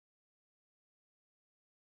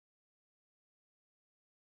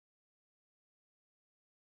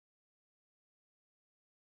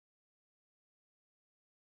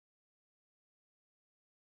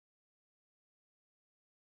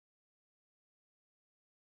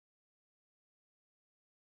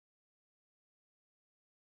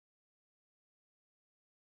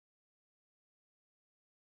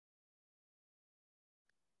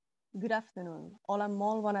Good afternoon. Hola,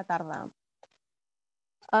 molt bona tarda.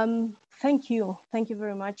 Thank you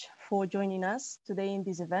very much for joining us today in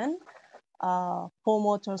this event. Four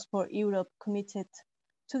Motors for Europe committed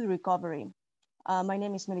to the recovery. My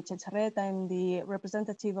name is Meritxell Charret. I'm the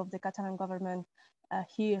representative of the Catalan government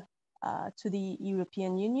here to the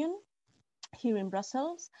European Union, here in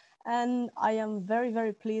Brussels. And I am very,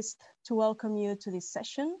 very pleased to welcome you to this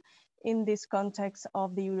session in this context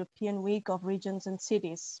of the European Week of Regions and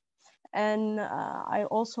Cities. And I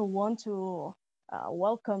also want to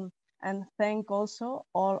welcome and thank also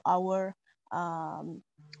all our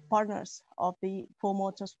partners of the Four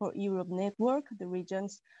Motors for Europe network, the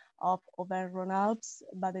regions of Auvergne-Rhône-Alpes,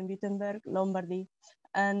 Baden-Württemberg, Lombardy,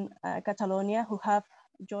 and Catalonia, who have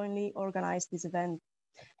jointly organized this event.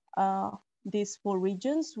 These four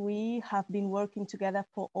regions, we have been working together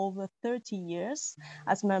for over 30 years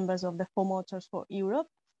as members of the Four Motors for Europe,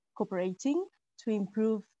 cooperating to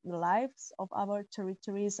improve the lives of our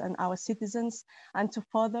territories and our citizens and to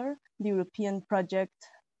further the European project.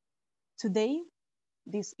 Today,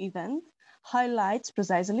 this event highlights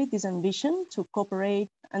precisely this ambition to cooperate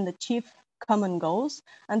and achieve common goals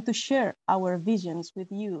and to share our visions with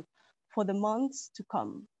you for the months to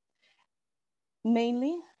come.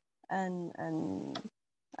 Mainly and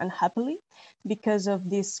happily because of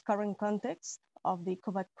this current context of the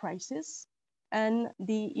COVID crisis and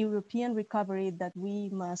the European recovery that we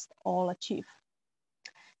must all achieve.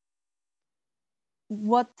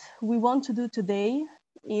 What we want to do today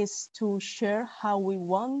is to share how we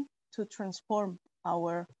want to transform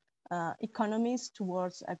our economies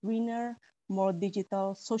towards a greener, more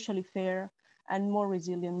digital, socially fair, and more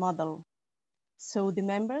resilient model. So the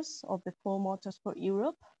members of the Four Motors for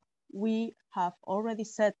Europe, we have already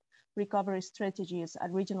set recovery strategies at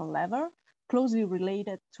regional level, closely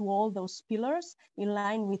related to all those pillars in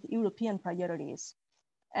line with European priorities.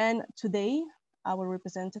 And today, our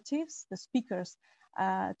representatives, the speakers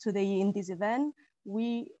today in this event,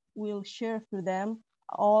 we will share through them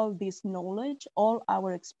all this knowledge, all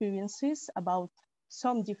our experiences about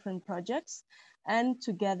some different projects, and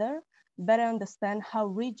together better understand how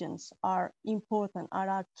regions are important, are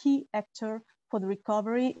a key actor for the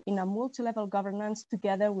recovery in a multi-level governance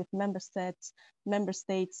together with member states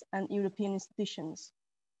and European institutions.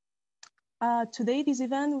 Today, this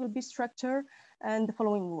event will be structured in the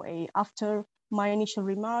following way. After my initial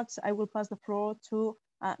remarks, I will pass the floor to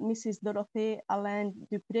Mrs. Dorothée Alain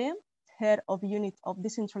Dupré, Head of Unit of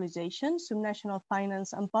Decentralization, Subnational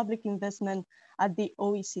Finance and Public Investment at the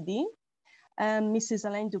OECD. And Mrs.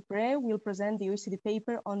 Alain Dupré will present the OECD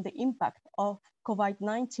paper on the impact of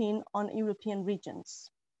COVID-19 on European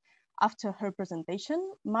regions. After her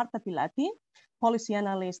presentation, Marta Pilati, policy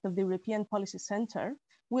analyst of the European Policy Center,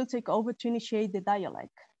 will take over to initiate the dialogue.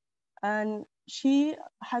 And she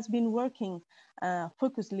has been working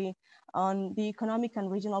focusedly on the economic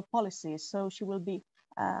and regional policies. So she will be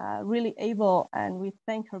really able, and we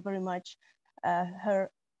thank her very much, her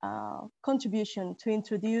contribution to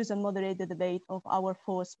introduce and moderate the debate of our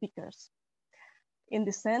four speakers. In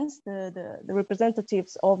this sense, the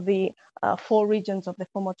representatives of the four regions of the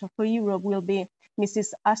Four Motors for Europe will be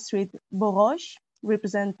Mrs. Astrid Boroche,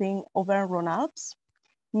 representing Auvergne-Rhône-Alpes,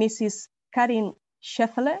 Mrs. Karin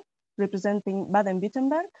Scheffele, representing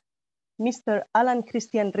Baden-Württemberg, Mr. Alan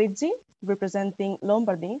Christian Rizzi, representing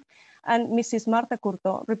Lombardy, and Mrs. Marta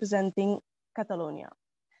Curto, representing Catalonia.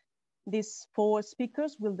 These four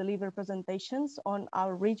speakers will deliver presentations on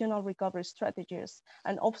our regional recovery strategies.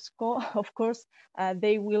 And of course,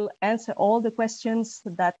 they will answer all the questions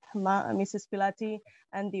that Mrs. Pilati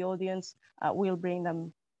and the audience will bring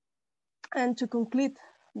them. And to complete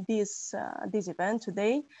this event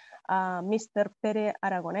today, Mr. Pere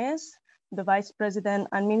Aragonès, the Vice President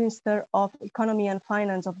and Minister of Economy and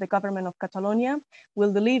Finance of the Government of Catalonia,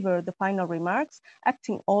 will deliver the final remarks,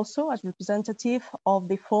 acting also as representative of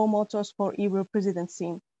the Four Motors for Europe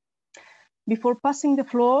presidency. Before passing the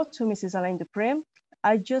floor to Mrs. Alain Dupré,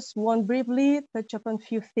 I just want briefly touch upon a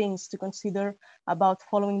few things to consider about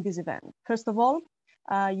following this event. First of all,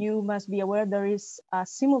 you must be aware there is a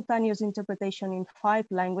simultaneous interpretation in 5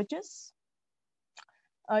 languages.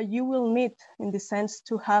 You will need, in this sense,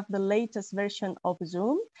 to have the latest version of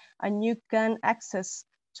Zoom, and you can access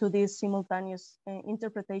to this simultaneous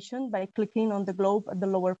interpretation by clicking on the globe at the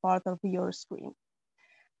lower part of your screen.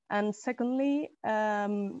 And secondly,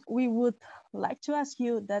 we would like to ask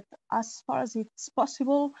you that as far as it's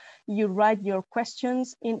possible, you write your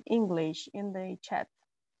questions in English in the chat.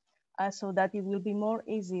 So that it will be more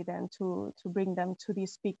easy then to bring them to the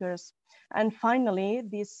speakers. And finally,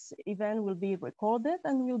 this event will be recorded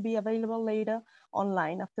and will be available later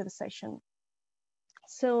online after the session.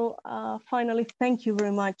 So finally, thank you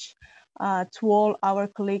very much to all our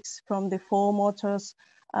colleagues from the Four Motors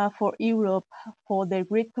for Europe for their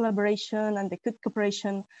great collaboration and the good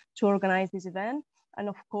cooperation to organize this event. And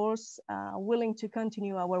of course, willing to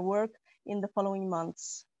continue our work in the following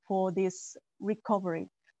months for this recovery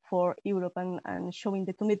for Europe and showing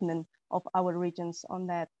the commitment of our regions on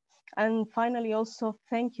that. And finally, also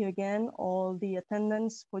thank you again, all the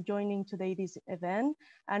attendants for joining today this event.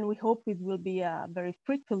 And we hope it will be a very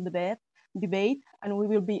fruitful debate, and we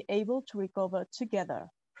will be able to recover together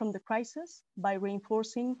from the crisis by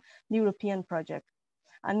reinforcing the European project.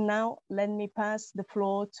 And now let me pass the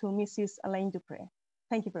floor to Mrs. Alain Dupré.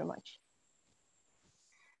 Thank you very much.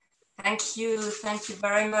 Thank you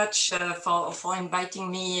very much for inviting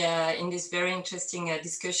me in this very interesting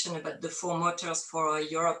discussion about the four motors for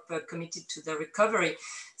Europe committed to the recovery.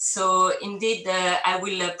 So indeed, I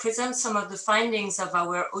will present some of the findings of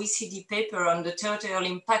our OECD paper on the territorial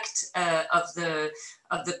impact of the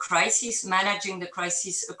crisis, managing the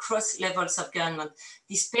crisis across levels of government.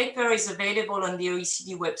 This paper is available on the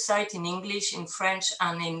OECD website in English, in French,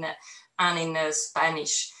 and in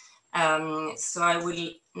Spanish. So I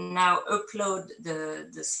will now upload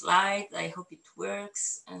the slide. I hope it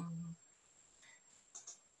works.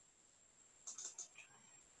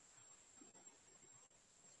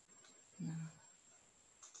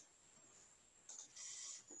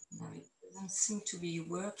 No, it doesn't seem to be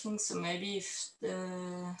working. So maybe if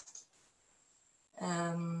the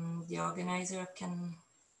organizer can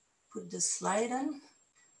put the slide on.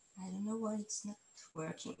 I don't know why it's not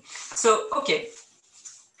working. So, okay.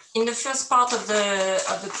 In the first part of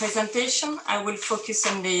the presentation, I will focus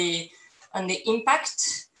on the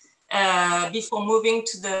impact before moving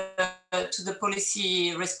to the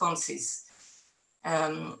policy responses.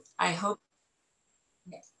 I hope.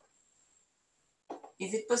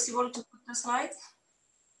 Is it possible to put the slides?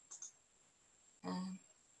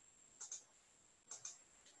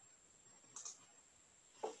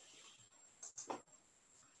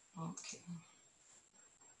 Okay.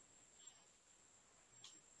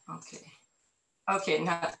 Okay. Okay,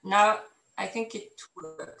 now I think it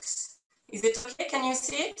works. Is it okay? Can you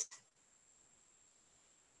see it?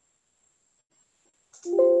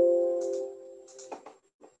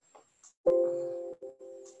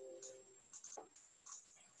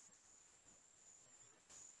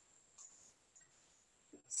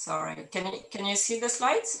 Sorry, can you see the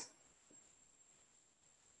slides?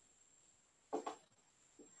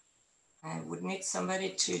 I would need somebody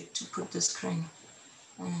to put the screen.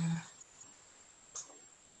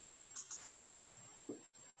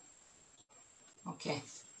 Okay.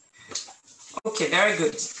 Okay, very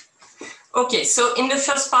good. Okay, so in the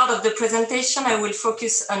first part of the presentation, I will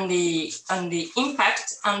focus on the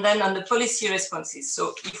impact and then on the policy responses.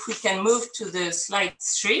 So if we can move to the slide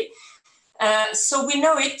 3. So we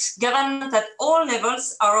know it, government at all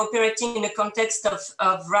levels are operating in a context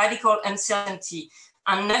of radical uncertainty,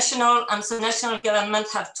 and national and subnational government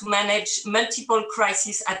have to manage multiple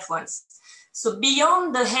crises at once. So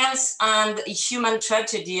beyond the health and human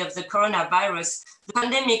tragedy of the coronavirus, the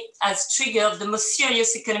pandemic has triggered the most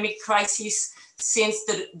serious economic crisis since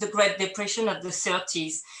the Great Depression of the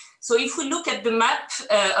 30s. So if we look at the map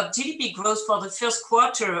of GDP growth for the first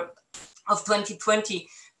quarter of 2020,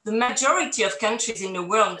 the majority of countries in the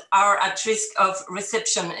world are at risk of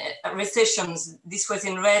recessions. This was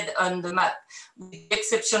in red on the map, with the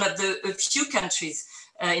exception of a few countries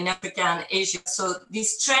in Africa and Asia. So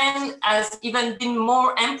this trend has even been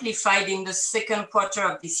more amplified in the second quarter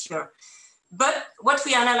of this year. But what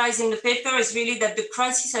we analyze in the paper is really that the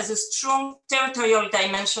crisis has a strong territorial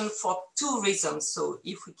dimension for two reasons. So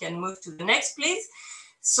if we can move to the next, please.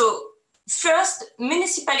 So first,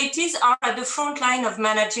 municipalities are at the front line of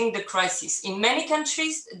managing the crisis. In many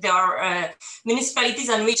countries, there are municipalities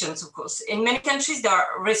and regions, of course. In many countries, they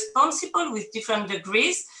are responsible with different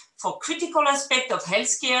degrees for critical aspects of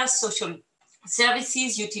healthcare, social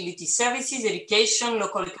services, utility services, education,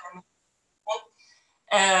 local economic,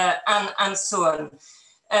 and so on.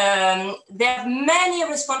 There are many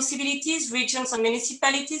responsibilities, regions and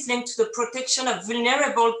municipalities linked to the protection of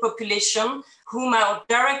vulnerable population whom are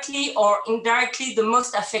directly or indirectly the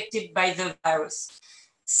most affected by the virus.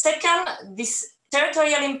 Second, this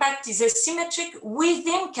territorial impact is asymmetric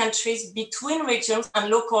within countries, between regions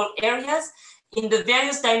and local areas in the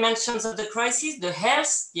various dimensions of the crisis, the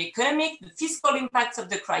health, the economic, the fiscal impacts of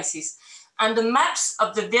the crisis. And the maps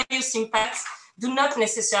of the various impacts do not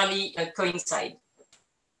necessarily coincide.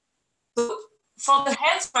 So for the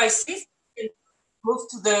health crisis, move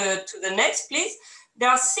to the next, please. There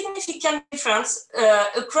are significant differences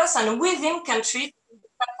across and within countries in the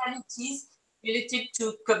fatalities related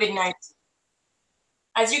to COVID-19.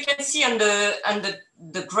 As you can see on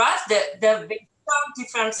the graph, there have been some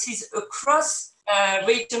differences across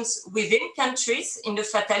regions within countries in the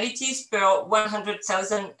fatalities per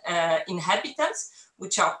 100,000 inhabitants,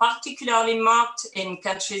 which are particularly marked in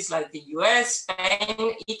countries like the US,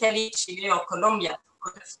 Spain, Italy, Chile, or Colombia.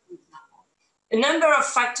 A number of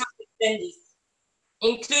factors explain this,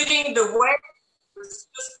 including the way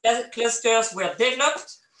clusters were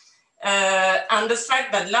developed and the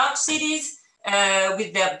fact that large cities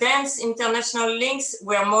with their dense international links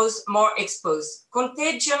were more exposed.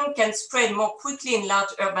 Contagion can spread more quickly in large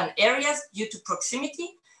urban areas due to proximity.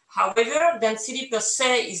 However, density per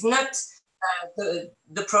se is not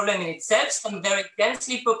the problem in itself. Some very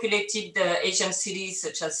densely populated Asian cities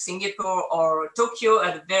such as Singapore or Tokyo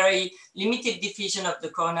had very limited diffusion of the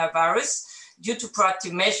coronavirus due to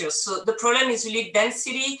proactive measures. So the problem is really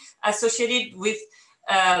density associated with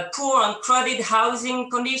poor and crowded housing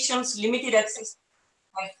conditions, limited access to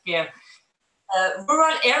healthcare.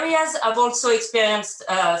 Rural areas have also experienced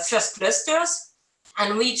first clusters,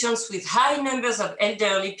 and regions with high numbers of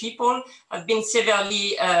elderly people have been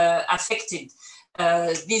severely affected.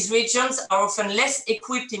 These regions are often less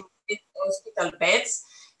equipped in hospital beds.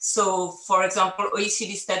 So, for example,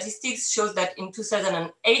 OECD statistics shows that in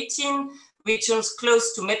 2018, regions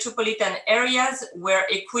close to metropolitan areas were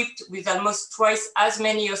equipped with almost twice as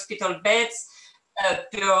many hospital beds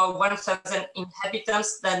per 1,000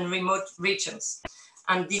 inhabitants than remote regions.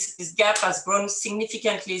 And this gap has grown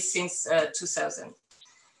significantly since 2000.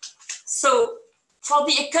 So for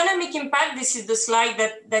the economic impact, this is the slide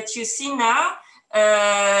that you see now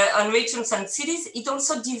on regions and cities. It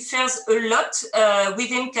also differs a lot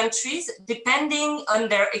within countries, depending on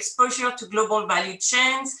their exposure to global value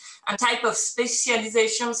chains and type of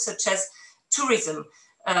specialization, such as tourism.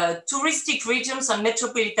 Touristic regions and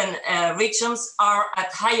metropolitan regions are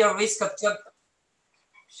at higher risk of job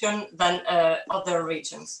than other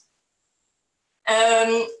regions.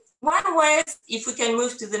 One way, if we can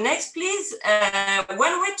move to the next, please.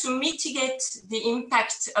 One way to mitigate the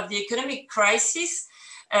impact of the economic crisis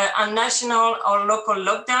on national or local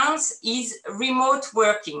lockdowns is remote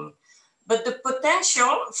working. But the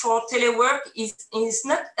potential for telework is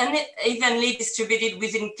not unevenly distributed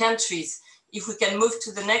within countries. If we can move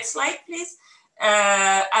to the next slide, please.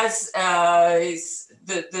 As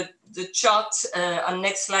the chart on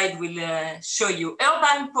next slide will show you,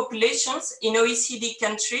 urban populations in OECD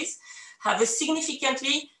countries have a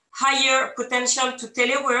significantly higher potential to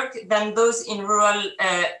telework than those in rural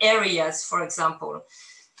areas, for example.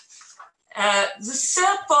 The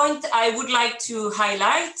third point I would like to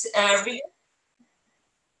highlight relates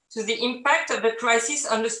to the impact of the crisis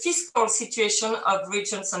on the fiscal situation of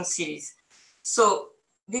regions and cities. So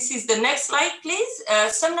this is the next slide, please.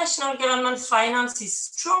 Some national government finance is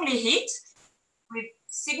strongly hit with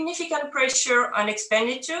significant pressure on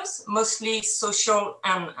expenditures, mostly social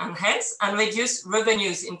and health, and reduced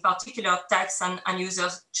revenues, in particular tax and user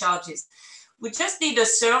charges. We just did a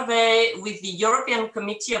survey with the European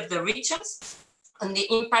Committee of the Regions on the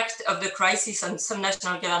impact of the crisis on some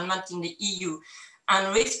national government in the EU.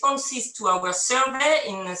 And responses to our survey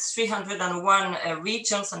in 301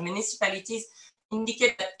 regions and municipalities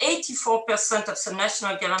indicate that 84% of some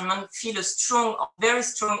national government feel a strong or very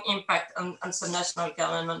strong impact on some national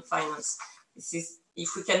government finance. This is,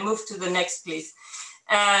 if we can move to the next, please.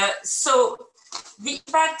 So the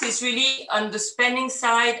impact is really on the spending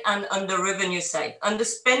side and on the revenue side. On the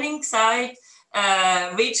spending side,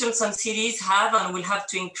 regions and cities have and will have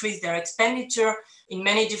to increase their expenditure in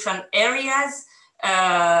many different areas.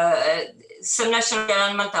 Some national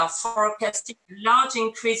governments are forecasting a large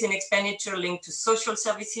increase in expenditure linked to social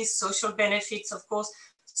services, social benefits, of course,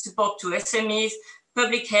 support to SMEs,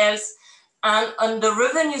 public health. And on the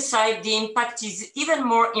revenue side, the impact is even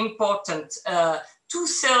more important.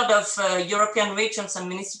 2/3 of European regions and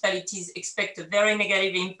municipalities expect a very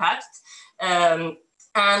negative impact. And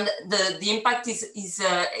the impact is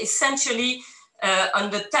essentially on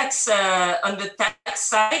the tax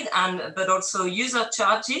side, but also user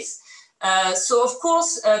charges. So of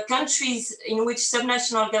course, countries in which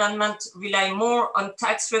subnational government rely more on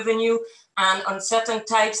tax revenue and on certain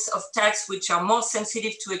types of tax which are more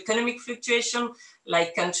sensitive to economic fluctuation,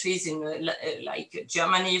 like countries in like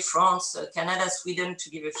Germany, France, Canada, Sweden, to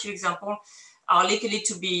give a few examples, are likely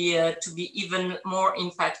to be even more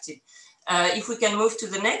impacted. If we can move to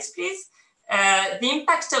the next, please. The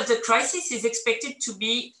impact of the crisis is expected to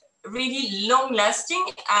be really long-lasting,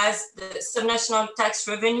 as the subnational tax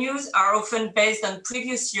revenues are often based on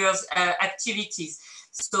previous year's activities.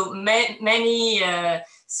 So many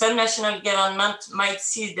some national government might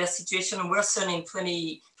see their situation worsen in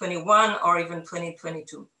 2021 or even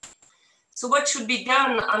 2022. So what should be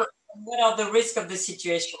done and what are the risks of the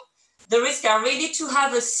situation? The risks are really to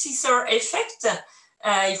have a scissor effect.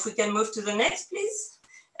 If we can move to the next, please.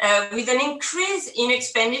 With an increase in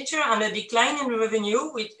expenditure and a decline in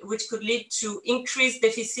revenue, which could lead to increased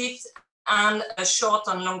deficits and short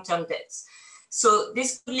and long-term debts. So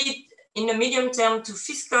this could lead in the medium term to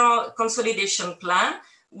fiscal consolidation plan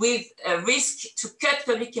with a risk to cut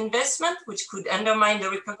public investment, which could undermine the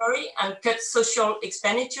recovery, and cut social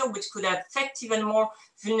expenditure, which could affect even more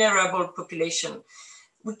vulnerable population.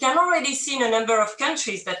 We can already see in a number of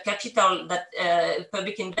countries that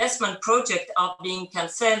public investment projects are being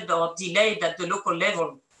cancelled or delayed at the local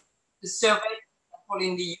level. The survey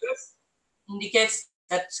in the US indicates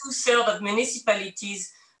that 2/3 of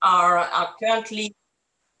municipalities are currently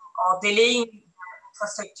delaying their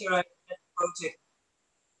infrastructure project.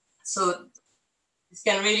 So this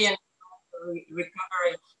can really enhance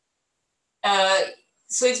recovery.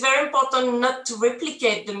 So it's very important not to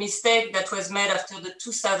replicate the mistake that was made after the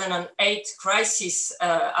 2008 crisis,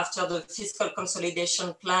 after the fiscal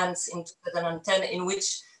consolidation plans in 2010, in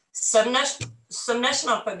which some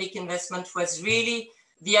national public investment was really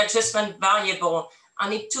the adjustment variable.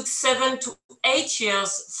 And it took 7 to 8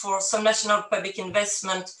 years for some national public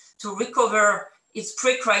investment to recover its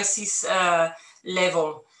pre-crisis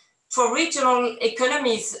level. For regional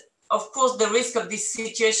economies, of course, the risk of this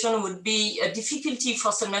situation would be a difficulty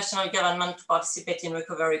for some national government to participate in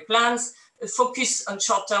recovery plans, a focus on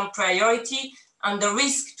short-term priority, and the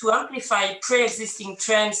risk to amplify pre-existing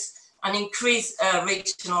trends and increase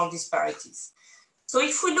regional disparities. So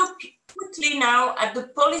if we look quickly now at the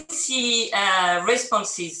policy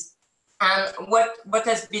responses and what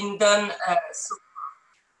has been done so far.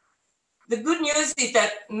 The good news is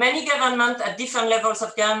that many governments at different levels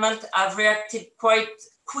of government have reacted quite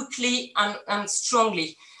quickly and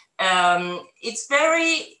strongly.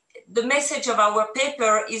 The message of our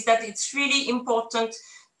paper is that it's really important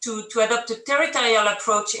to adopt a territorial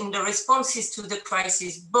approach in the responses to the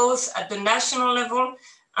crisis, both at the national level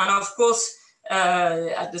and of course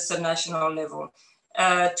at the subnational level,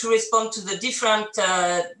 to respond to the different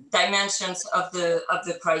dimensions of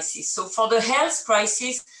the crisis. So for the health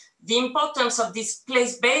crisis, the importance of this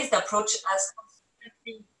place-based approach has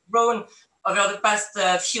constantly grown over the past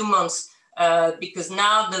few months, because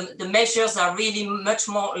now the measures are really much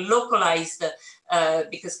more localized,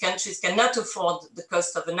 because countries cannot afford the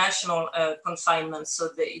cost of a national confinement.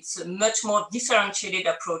 So it's a much more differentiated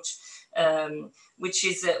approach, which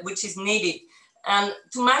is needed. And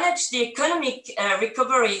to manage the economic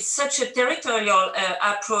recovery, such a territorial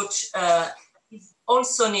approach is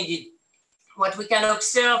also needed. What we can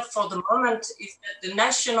observe for the moment is that the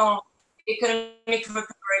national economic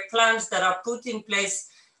recovery plans that are put in place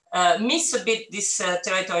miss a bit this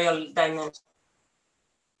territorial dimension.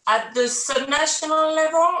 At the subnational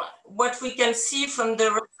level, what we can see from the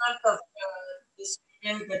result of the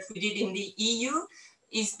survey that we did in the EU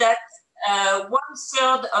is that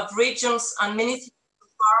 1/3 of regions and municipalities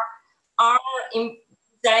are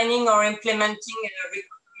designing or implementing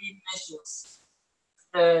recovery measures.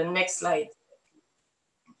 The next slide.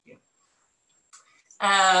 Thank you.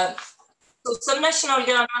 So some national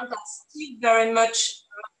governments are still very much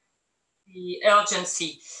the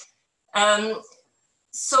urgency.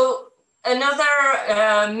 So another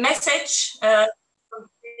message from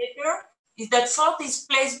the paper is that for these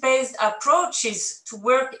place-based approaches to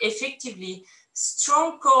work effectively,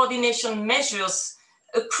 strong coordination measures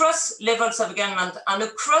across levels of government and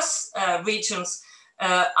across regions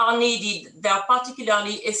are needed. They are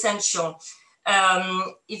particularly essential.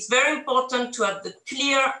 It's very important to have the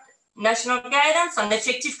clear national guidance and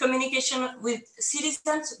effective communication with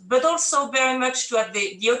citizens, but also very much to have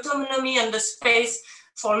the autonomy and the space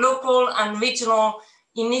for local and regional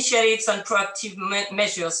initiatives and proactive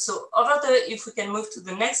measures. So if we can move to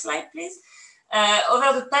the next slide, please. Over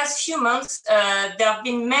the past few months, there have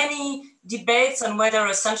been many debates on whether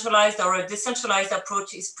a centralized or a decentralized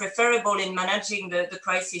approach is preferable in managing the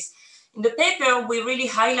crisis. In the paper, we really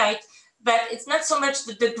highlight that it's not so much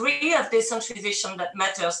the degree of decentralization that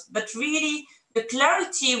matters, but really the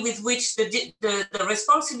clarity with which the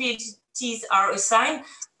responsibilities are assigned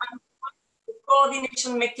and the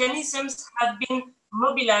coordination mechanisms have been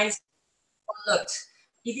mobilized or not.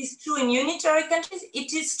 It is true in unitary countries, it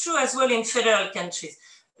is true as well in federal countries.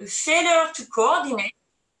 A failure to coordinate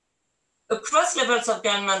across levels of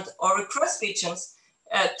government or across regions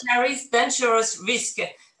carries dangerous risk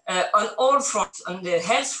on all fronts, on the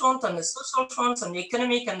health front, on the social front, on the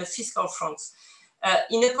economic and the fiscal fronts.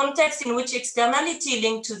 In a context in which externality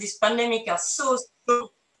linked to this pandemic are so strong,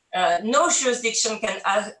 no jurisdiction can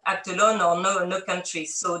act alone, or no country.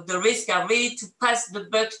 So the risks are really to pass the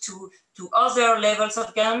buck to other levels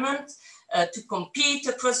of government, to compete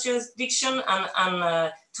across jurisdiction,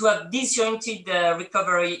 and to have disjointed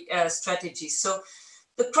recovery strategies. So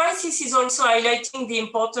the crisis is also highlighting the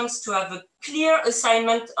importance to have a clear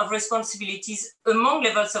assignment of responsibilities among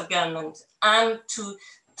levels of government, and to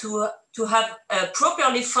have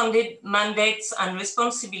properly funded mandates and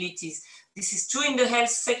responsibilities. This is true in the health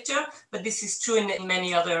sector, but this is true in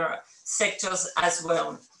many other sectors as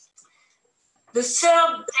well. The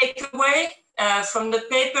third takeaway from the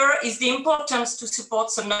paper is the importance to support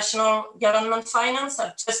subnational government finance.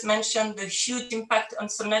 I've just mentioned the huge impact on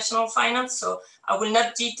subnational finance, so I will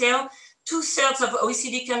not detail. 2/3 of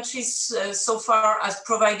OECD countries so far has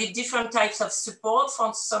provided different types of support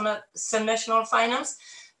for subnational finance.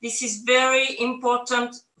 This is very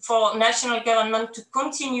important for national government to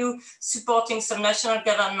continue supporting subnational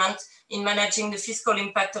government in managing the fiscal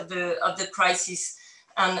impact of the crisis,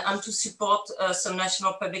 and to support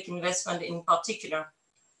subnational public investment in particular.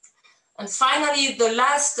 And finally,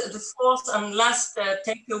 the fourth and last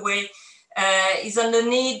takeaway is on the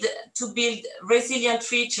need to build resilient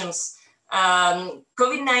regions.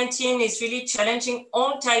 COVID-19 is really challenging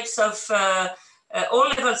all types of all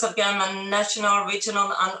levels of government, national,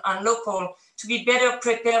 regional, and local, to be better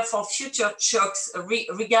prepared for future shocks,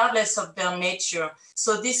 regardless of their nature.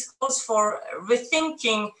 So this calls for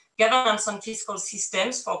rethinking governance and fiscal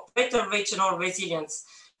systems for better regional resilience.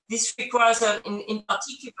 This requires, in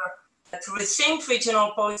particular, to rethink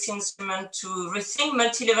regional policy instruments, to rethink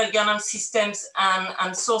multi-level governance systems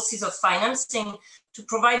and sources of financing, to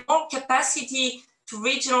provide more capacity to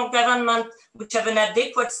regional government, which have an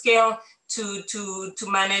adequate scale to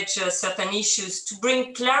manage certain issues, to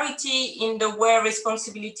bring clarity in the where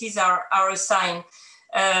responsibilities are assigned,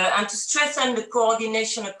 and to strengthen the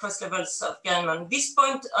coordination across levels of government. This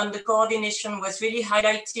point on the coordination was really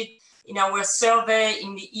highlighted in our survey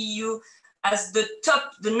in the EU as the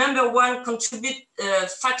number one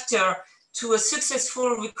factor to a successful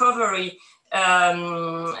recovery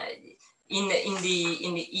in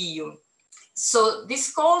the EU. So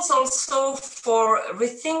this calls also for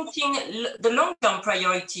rethinking the long-term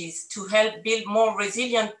priorities to help build more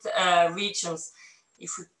resilient regions.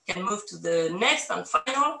 If we can move to the next and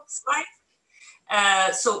final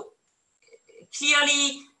slide. So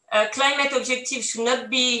clearly, climate objectives should not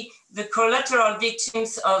be the collateral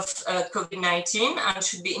victims of COVID-19 and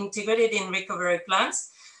should be integrated in recovery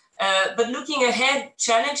plans. But looking ahead,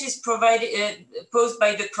 challenges posed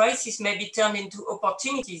by the crisis may be turned into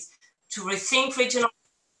opportunities to rethink regional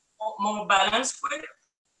more balanced way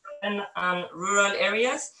and rural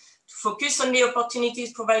areas, to focus on the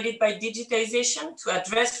opportunities provided by digitization to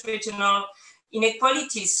address regional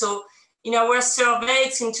inequalities. So in our survey,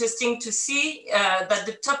 it's interesting to see that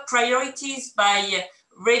the top priorities by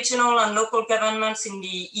regional and local governments in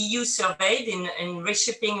the EU surveyed in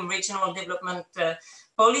reshaping regional development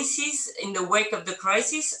policies in the wake of the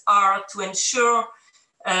crisis are to ensure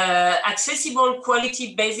accessible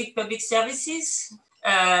quality basic public services,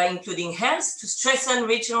 including health, to strengthen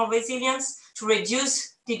regional resilience, to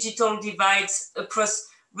reduce digital divides across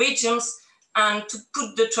regions, and to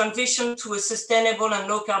put the transition to a sustainable and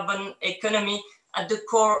low carbon economy at the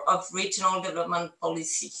core of regional development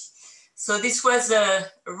policy. So this was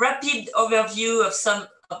a rapid overview of some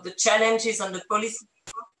of the challenges on the policy.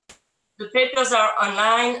 The papers are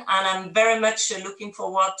online, and I'm very much looking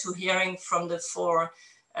forward to hearing from the four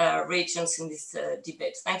regions in this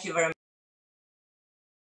debate. Thank you very much.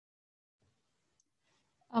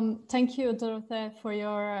 Thank you, Dorothée, for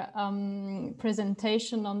your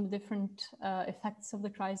presentation on the different effects of the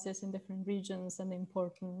crisis in different regions and the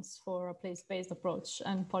importance for a place-based approach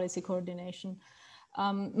and policy coordination.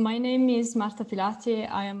 My name is Marta Pilati.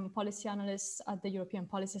 I am a policy analyst at the European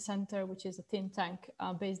Policy Center, which is a think tank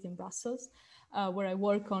based in Brussels, where I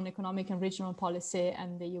work on economic and regional policy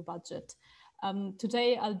and the EU budget.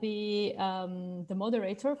 Today, I'll be the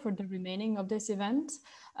moderator for the remaining of this event,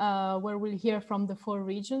 where we'll hear from the four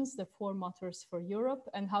regions, the four motors for Europe,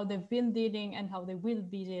 and how they've been dealing and how they will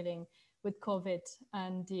be dealing with COVID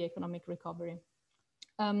and the economic recovery.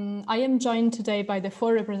 I am joined today by the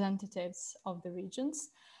four representatives of the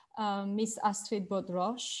regions. Ms. Astrid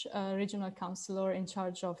Bodroche, Regional Councillor in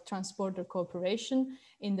charge of Transborder Cooperation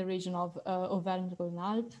in the region of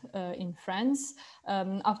Auvergne-Rhône-Alpes in France.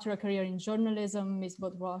 After a career in journalism, Ms.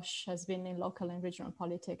 Bodroche has been in local and regional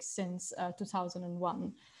politics since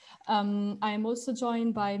 2001. I am also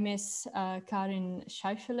joined by Ms. Karin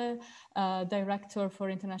Scheifele, Director for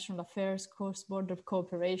International Affairs, Cross-Border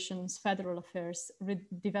Cooperations, Federal Affairs,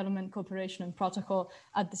 Development Cooperation and Protocol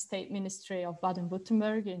at the State Ministry of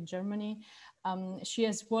Baden-Württemberg in Germany. She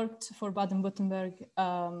has worked for Baden-Württemberg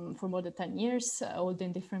for more than 10 years,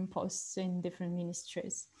 holding different posts in different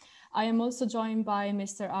ministries. I am also joined by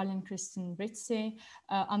Mr. Arjen Christian Ritze,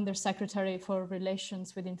 Undersecretary for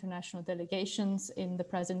Relations with International Delegations in the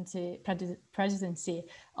presidency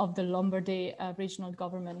of the Lombardy regional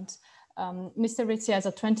government. Mr. Ritze has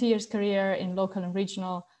a 20 years career in local and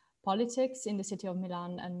regional politics in the city of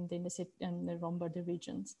Milan and in the Lombardy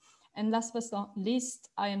regions. And last but not least,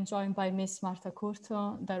 I am joined by Ms. Marta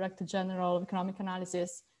Curto, Director General of Economic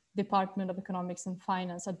Analysis, Department of Economics and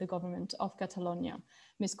Finance at the Government of Catalonia.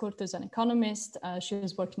 Ms. Curto is an economist. She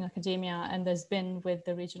has worked in academia and has been with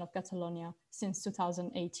the region of Catalonia since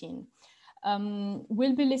 2018.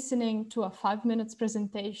 We'll be listening to a 5 minutes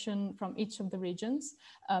presentation from each of the regions,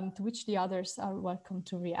 to which the others are welcome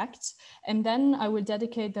to react. And then I will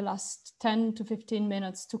dedicate the last 10 to 15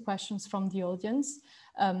 minutes to questions from the audience.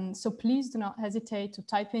 So please do not hesitate to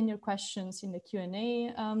type in your questions in the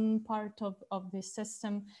Q&A part of this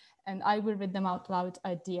system, and I will read them out loud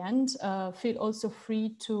at the end. Feel also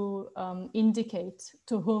free to indicate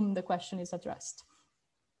to whom the question is addressed.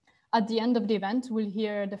 At the end of the event, we'll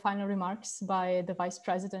hear the final remarks by the Vice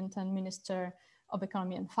President and Minister of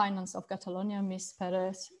Economy and Finance of Catalonia, Ms.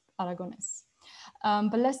 Pérez Aragonés.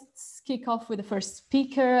 But let's kick off with the first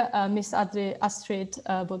speaker, Ms. Astrid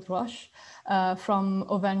Baudroche from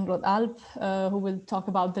Auvergne-Rhône-Alpes, who will talk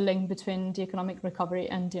about the link between the economic recovery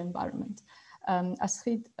and the environment.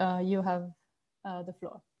 Astrid, you have the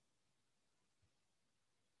floor.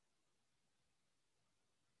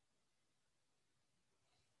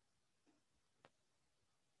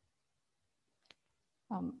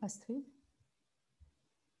 Astrid?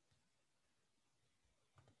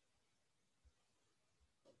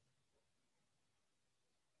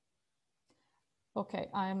 Okay,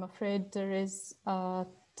 I'm afraid there is a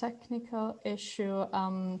technical issue.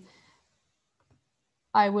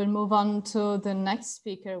 I will move on to the next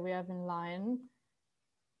speaker we have in line,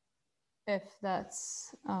 if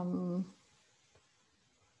that's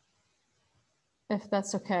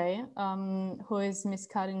okay. Who is Ms.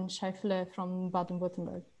 Karin Scheifele from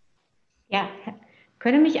Baden-Württemberg? Ja,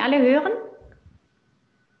 können mich alle hören?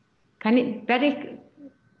 Können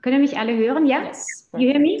mich alle hören? Ja? Yes, you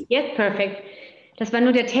hear me? Yes, perfect. Das war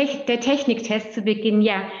nur der Techniktest zu Beginn.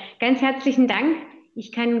 Ja, ganz herzlichen Dank.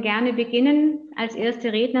 Ich kann gerne beginnen als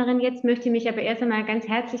erste Rednerin jetzt, möchte mich aber erst einmal ganz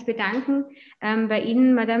herzlich bedanken bei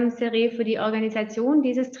Ihnen, Madame Serret, für die Organisation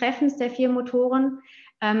dieses Treffens der 4 Motoren.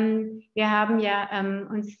 Wir haben ja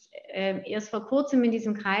uns erst vor kurzem in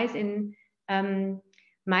diesem Kreis in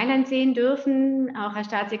Mailand sehen dürfen. Auch Herr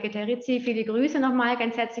Staatssekretär Rizzi, viele Grüße nochmal,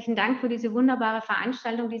 ganz herzlichen Dank für diese wunderbare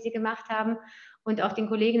Veranstaltung, die Sie gemacht haben, und auch den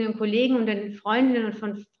Kolleginnen und Kollegen und den Freundinnen und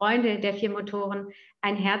von Freunden der 4 Motoren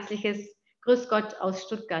ein herzliches Grüß Gott aus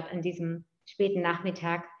Stuttgart an diesem späten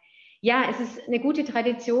Nachmittag. Ja, es ist eine gute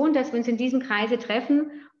Tradition, dass wir uns in diesem Kreise treffen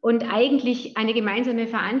und eigentlich eine gemeinsame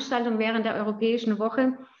Veranstaltung während der Europäischen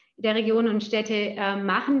Woche der Regionen und Städte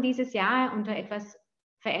machen dieses Jahr unter etwas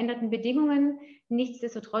veränderten Bedingungen.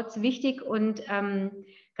 Nichtsdestotrotz wichtig und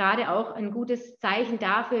gerade auch ein gutes Zeichen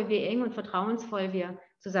dafür, wie eng und vertrauensvoll wir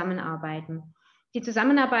zusammenarbeiten. Die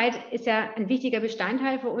Zusammenarbeit ist ja ein wichtiger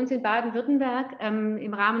Bestandteil für uns in Baden-Württemberg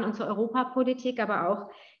im Rahmen unserer Europapolitik, aber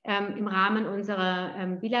auch im Rahmen unserer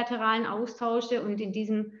bilateralen Austausche und in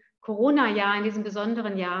diesem Corona-Jahr, in diesem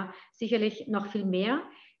besonderen Jahr sicherlich noch viel mehr.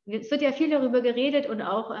 Es wird ja viel darüber geredet und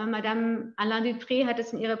auch Madame Alain Dupré hat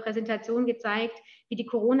es in ihrer Präsentation gezeigt, wie die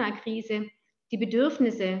Corona-Krise die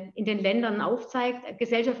Bedürfnisse in den Ländern aufzeigt,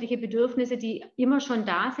 gesellschaftliche Bedürfnisse, die immer schon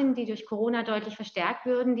da sind, die durch Corona deutlich verstärkt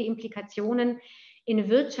würden, die Implikationen in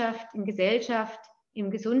Wirtschaft, in Gesellschaft, im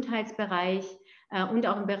Gesundheitsbereich und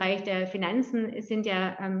auch im Bereich der Finanzen sind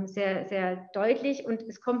ja sehr, sehr deutlich. Und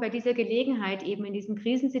es kommt bei dieser Gelegenheit eben in diesen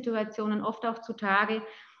Krisensituationen oft auch zutage,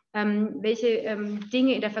 welche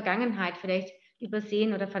Dinge in der Vergangenheit vielleicht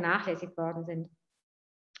übersehen oder vernachlässigt worden sind.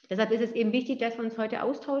 Deshalb ist es eben wichtig, dass wir uns heute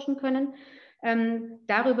austauschen können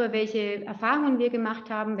darüber, welche Erfahrungen wir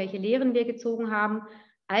gemacht haben, welche Lehren wir gezogen haben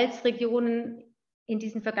als Regionen in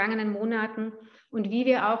diesen vergangenen Monaten und wie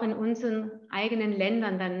wir auch in unseren eigenen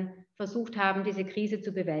Ländern dann versucht haben, diese Krise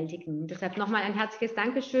zu bewältigen. Deshalb nochmal ein herzliches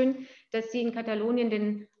Dankeschön, dass Sie in Katalonien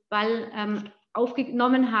den Ball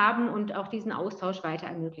aufgenommen haben und auch diesen Austausch weiter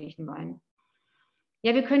ermöglichen wollen.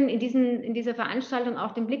 Ja, wir können in dieser Veranstaltung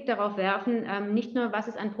auch den Blick darauf werfen, nicht nur, was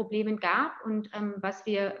es an Problemen gab und was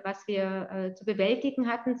wir zu bewältigen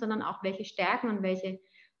hatten, sondern auch, welche Stärken und welche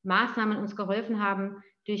Maßnahmen uns geholfen haben,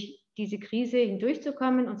 durch diese Krise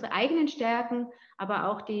hindurchzukommen, unsere eigenen Stärken, aber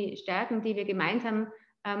auch die Stärken, die wir gemeinsam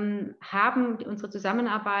haben, unsere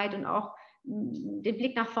Zusammenarbeit und auch den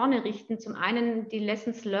Blick nach vorne richten, zum einen die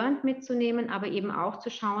Lessons learned mitzunehmen, aber eben auch zu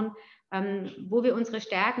schauen, wo wir unsere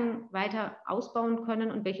Stärken weiter ausbauen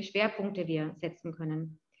können und welche Schwerpunkte wir setzen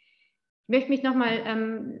können. Ich möchte mich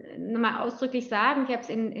nochmal ausdrücklich sagen, ich habe es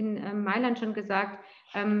in Mailand schon gesagt,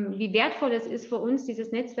 wie wertvoll es ist für uns,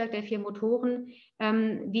 dieses Netzwerk der 4 Motoren,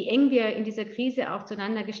 wie eng wir in dieser Krise auch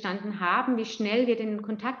zueinander gestanden haben, wie schnell wir den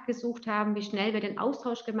Kontakt gesucht haben, wie schnell wir den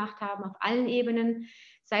Austausch gemacht haben auf allen Ebenen,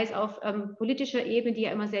 sei es auf politischer Ebene, die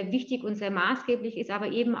ja immer sehr wichtig und sehr maßgeblich ist, aber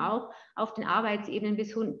eben auch auf den Arbeitsebenen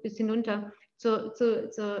bis hinunter zu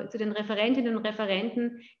den Referentinnen und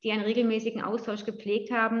Referenten, die einen regelmäßigen Austausch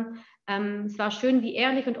gepflegt haben. Es war schön, wie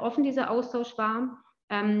ehrlich und offen dieser Austausch war,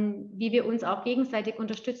 wie wir uns auch gegenseitig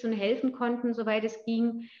unterstützen und helfen konnten, soweit es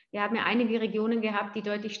ging. Wir haben ja einige Regionen gehabt, die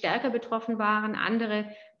deutlich stärker betroffen waren, andere,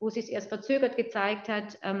 wo es sich erst verzögert gezeigt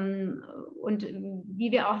hat, und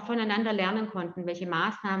wie wir auch voneinander lernen konnten, welche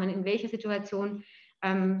Maßnahmen in welcher Situation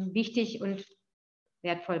wichtig und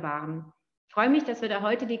wertvoll waren. Ich freue mich, dass wir da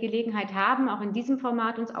heute die Gelegenheit haben, auch in diesem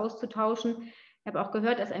Format uns auszutauschen. Ich habe auch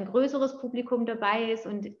gehört, dass ein größeres Publikum dabei ist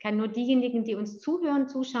und kann nur diejenigen, die uns zuhören,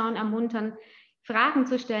 zuschauen, ermuntern, Fragen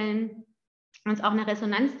zu stellen, uns auch eine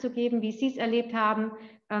Resonanz zu geben, wie Sie es erlebt haben.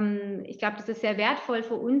 Ich glaube, das ist sehr wertvoll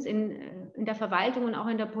für uns in der Verwaltung und auch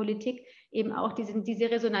in der Politik, eben auch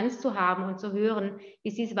diese Resonanz zu haben und zu hören, wie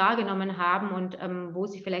Sie es wahrgenommen haben und wo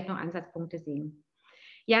Sie vielleicht noch Ansatzpunkte sehen.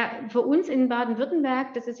 Ja, für uns in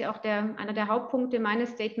Baden-Württemberg, das ist ja auch einer der Hauptpunkte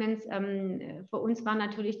meines Statements, für uns war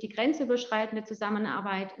natürlich die grenzüberschreitende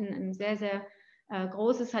Zusammenarbeit ein sehr, sehr hat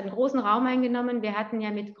einen großen Raum eingenommen. Wir hatten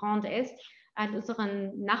ja mit Grand Est, als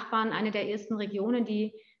unseren Nachbarn, eine der ersten Regionen,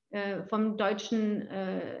 die von der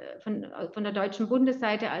deutschen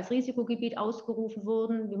Bundesseite als Risikogebiet ausgerufen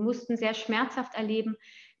wurden. Wir mussten sehr schmerzhaft erleben,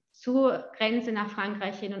 zur Grenze nach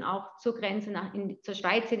Frankreich hin und auch zur Grenze zur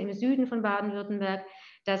Schweiz hin im Süden von Baden-Württemberg,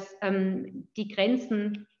 dass die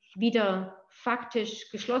Grenzen wieder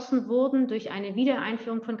faktisch geschlossen wurden durch eine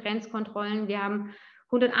Wiedereinführung von Grenzkontrollen. Wir haben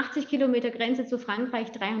 180 Kilometer Grenze zu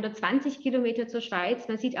Frankreich, 320 Kilometer zur Schweiz.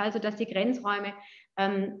 Man sieht also, dass die Grenzräume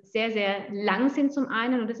sehr, sehr lang sind zum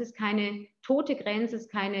einen, und das ist keine tote Grenze, es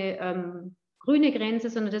ist keine grüne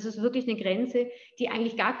Grenze, sondern das ist wirklich eine Grenze, die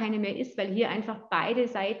eigentlich gar keine mehr ist, weil hier einfach beide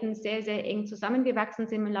Seiten sehr, sehr eng zusammengewachsen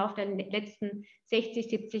sind im Laufe der letzten 60,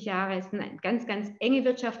 70 Jahre. Es sind ganz, ganz enge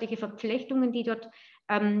wirtschaftliche Verflechtungen, die dort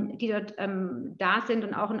da sind,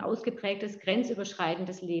 und auch ein ausgeprägtes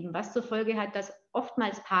grenzüberschreitendes Leben, was zur Folge hat, dass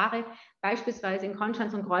oftmals Paare beispielsweise in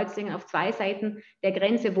Konstanz und Kreuzlingen auf 2 Seiten der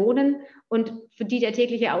Grenze wohnen und für die der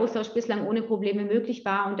tägliche Austausch bislang ohne Probleme möglich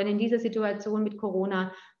war, und dann in dieser Situation mit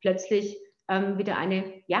Corona plötzlich wieder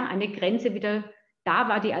eine Grenze wieder da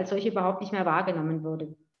war, die als solche überhaupt nicht mehr wahrgenommen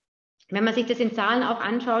wurde. Wenn man sich das in Zahlen auch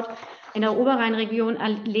anschaut, in der Oberrheinregion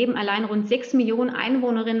leben allein rund 6 Millionen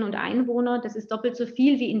Einwohnerinnen und Einwohner. Das ist doppelt so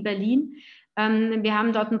viel wie in Berlin. Wir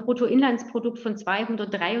haben dort ein Bruttoinlandsprodukt von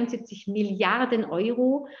 273 Milliarden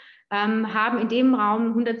Euro, haben in dem Raum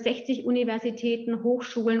 160 Universitäten,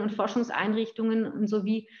 Hochschulen und Forschungseinrichtungen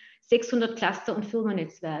sowie 600 Cluster- und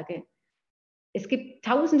Firmennetzwerke. Es gibt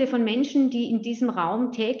Tausende von Menschen, die in diesem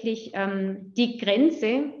Raum täglich die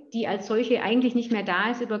Grenze, die als solche eigentlich nicht mehr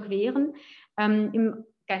da ist, überqueren. Im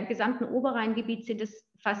gesamten Oberrheingebiet sind es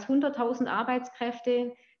fast 100.000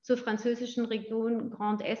 Arbeitskräfte. Zur französischen Region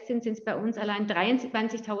Grand Est sind es bei uns allein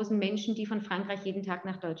 23.000 Menschen, die von Frankreich jeden Tag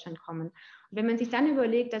nach Deutschland kommen. Und wenn man sich dann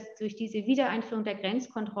überlegt, dass durch diese Wiedereinführung der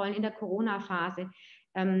Grenzkontrollen in der Corona-Phase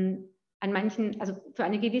also für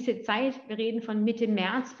eine gewisse Zeit, wir reden von Mitte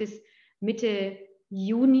März bis Mitte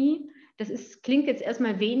Juni. Klingt jetzt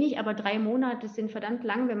erstmal wenig, aber 3 Monate sind verdammt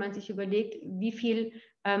lang, wenn man sich überlegt,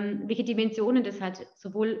 welche Dimensionen das hat,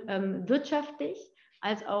 sowohl wirtschaftlich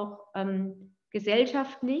als auch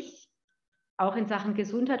gesellschaftlich, auch in Sachen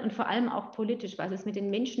Gesundheit und vor allem auch politisch, was es mit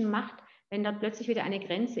den Menschen macht, wenn dort plötzlich wieder eine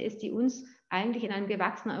Grenze ist, die uns eigentlich in einem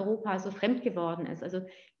gewachsenen Europa so fremd geworden ist. Also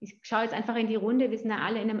ich schaue jetzt einfach in die Runde, wir sind ja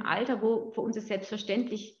alle in einem Alter, wo für uns es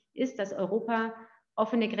selbstverständlich ist, dass Europa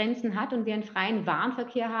offene Grenzen hat und wir einen freien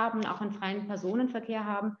Warenverkehr haben, auch einen freien Personenverkehr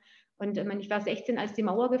haben. Und ich war 16, als die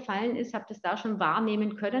Mauer gefallen ist, habe das da schon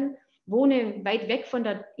wahrnehmen können, wohne weit weg von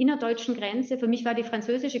der innerdeutschen Grenze. Für mich war die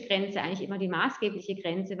französische Grenze eigentlich immer die maßgebliche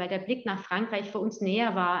Grenze, weil der Blick nach Frankreich für uns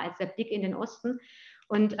näher war als der Blick in den Osten.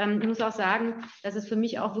 Und ich muss auch sagen, dass es für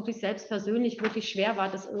mich auch wirklich selbst persönlich wirklich schwer war,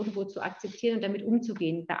 das irgendwo zu akzeptieren und damit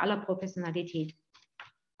umzugehen, bei aller Professionalität.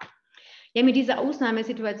 Ja, mit dieser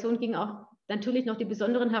Ausnahmesituation ging auch natürlich noch die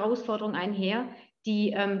besonderen Herausforderungen einher,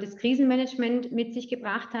 die das Krisenmanagement mit sich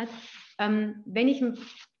gebracht hat. Wenn ich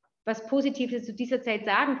was Positives zu dieser Zeit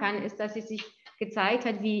sagen kann, ist, dass es sich gezeigt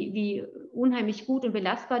hat, wie unheimlich gut und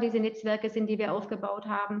belastbar diese Netzwerke sind, die wir aufgebaut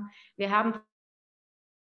haben. Wir haben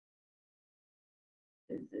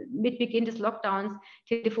mit Beginn des Lockdowns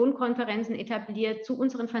Telefonkonferenzen etabliert zu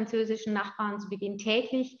unseren französischen Nachbarn, zu Beginn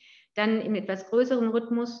täglich, dann im etwas größeren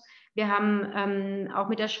Rhythmus. Wir haben auch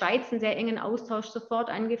mit der Schweiz einen sehr engen Austausch sofort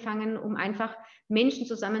angefangen, um einfach Menschen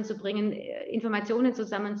zusammenzubringen, Informationen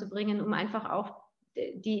zusammenzubringen, um einfach auch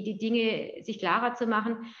die Dinge sich klarer zu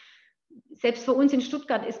machen. Selbst für uns in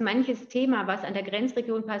Stuttgart ist manches Thema, was an der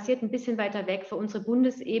Grenzregion passiert, ein bisschen weiter weg. Für unsere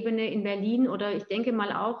Bundesebene in Berlin oder ich denke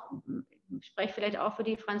mal auch, ich spreche vielleicht auch für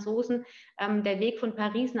die Franzosen, der Weg von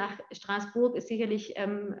Paris nach Straßburg ist sicherlich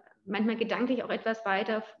manchmal gedanklich auch etwas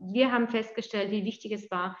weiter. Wir haben festgestellt, wie wichtig es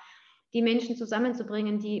war, die Menschen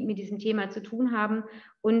zusammenzubringen, die mit diesem Thema zu tun haben.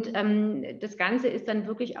 Und das Ganze ist dann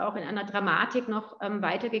wirklich auch in einer Dramatik noch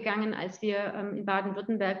weitergegangen, als wir in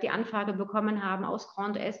Baden-Württemberg die Anfrage bekommen haben aus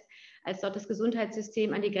Grand Est, als dort das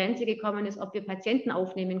Gesundheitssystem an die Grenze gekommen ist, ob wir Patienten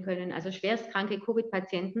aufnehmen können, also schwerstkranke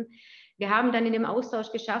Covid-Patienten. Wir haben dann in dem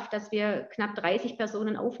Austausch geschafft, dass wir knapp 30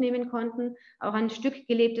 Personen aufnehmen konnten, auch ein Stück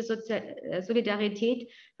gelebte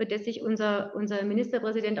Solidarität, für das sich unser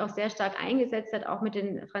Ministerpräsident auch sehr stark eingesetzt hat, auch mit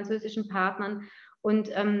den französischen Partnern.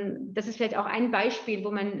 Und das ist vielleicht auch ein Beispiel,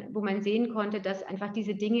 wo man sehen konnte, dass einfach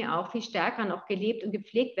diese Dinge auch viel stärker noch gelebt und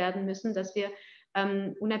gepflegt werden müssen, dass wir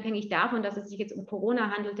unabhängig davon, dass es sich jetzt um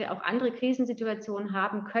Corona handelte, auch andere Krisensituationen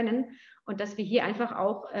haben können und dass wir hier einfach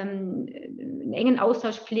auch einen engen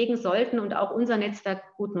Austausch pflegen sollten und auch unser Netzwerk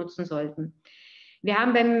gut nutzen sollten. Wir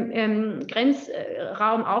haben beim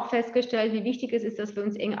Grenzraum auch festgestellt, wie wichtig es ist, dass wir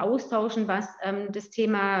uns eng austauschen, was das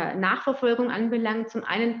Thema Nachverfolgung anbelangt. Zum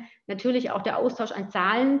einen natürlich auch der Austausch an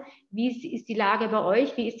Zahlen. Wie ist die Lage bei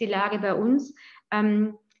euch? Wie ist die Lage bei uns?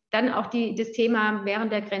 Dann auch das Thema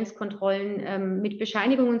während der Grenzkontrollen mit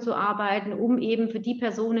Bescheinigungen zu arbeiten, um eben für die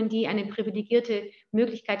Personen, die eine privilegierte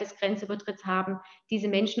Möglichkeit des Grenzübertritts haben, diese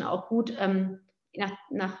Menschen auch gut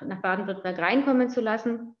nach Baden-Württemberg reinkommen zu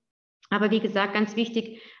lassen. Aber wie gesagt, ganz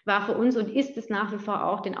wichtig war für uns und ist es nach wie vor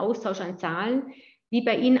auch den Austausch an Zahlen. Wie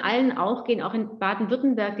bei Ihnen allen auch, gehen auch in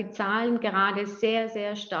Baden-Württemberg die Zahlen gerade sehr,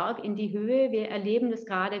 sehr stark in die Höhe. Wir erleben das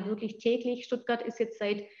gerade wirklich täglich. Stuttgart ist jetzt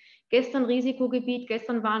seit gestern Risikogebiet.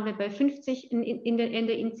 Gestern waren wir bei 50 in der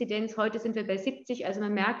Inzidenz. Heute sind wir bei 70. Also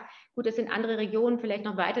man merkt, gut, es sind andere Regionen vielleicht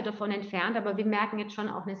noch weiter davon entfernt, aber wir merken jetzt schon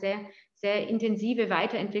auch eine sehr, sehr intensive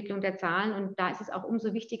Weiterentwicklung der Zahlen. Und da ist es auch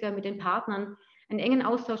umso wichtiger, mit den Partnern einen engen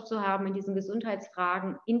Austausch zu haben in diesen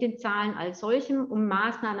Gesundheitsfragen, in den Zahlen als solchen, um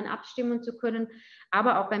Maßnahmen abstimmen zu können,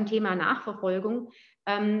 aber auch beim Thema Nachverfolgung.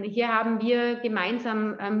 Hier haben wir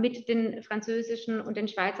gemeinsam mit den französischen und den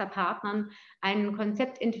Schweizer Partnern ein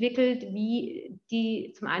Konzept entwickelt,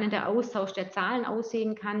 wie zum einen der Austausch der Zahlen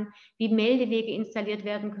aussehen kann, wie Meldewege installiert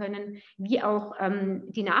werden können, wie auch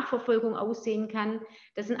die Nachverfolgung aussehen kann.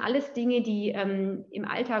 Das sind alles Dinge, die im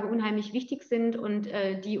Alltag unheimlich wichtig sind und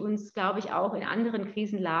die uns, glaube ich, auch in anderen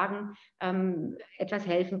Krisenlagen etwas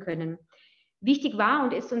helfen können. Wichtig war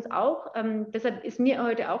und ist uns auch, deshalb ist mir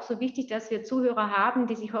heute auch so wichtig, dass wir Zuhörer haben,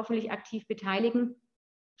 die sich hoffentlich aktiv beteiligen,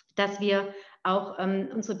 dass wir auch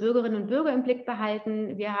unsere Bürgerinnen und Bürger im Blick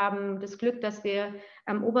behalten. Wir haben das Glück, dass wir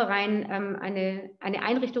am Oberrhein eine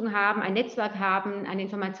Einrichtung haben, ein Netzwerk haben, eine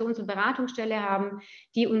Informations- und Beratungsstelle haben,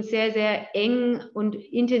 die uns sehr, sehr eng und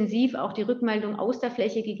intensiv auch die Rückmeldung aus der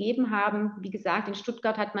Fläche gegeben haben. Wie gesagt, in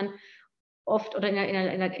Stuttgart hat man oft oder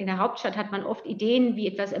in der Hauptstadt hat man oft Ideen, wie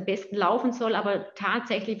etwas am besten laufen soll, aber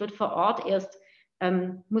tatsächlich wird vor Ort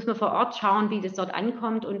muss man vor Ort schauen, wie das dort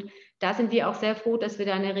ankommt. Und da sind wir auch sehr froh, dass wir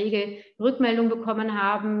da eine rege Rückmeldung bekommen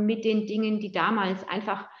haben mit den Dingen, die damals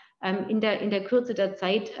einfach in der Kürze der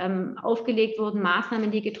Zeit aufgelegt wurden, Maßnahmen,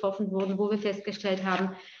 die getroffen wurden, wo wir festgestellt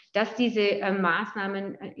haben, dass diese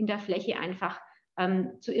Maßnahmen in der Fläche einfach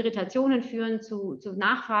zu Irritationen führen, zu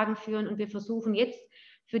Nachfragen führen. Und wir versuchen jetzt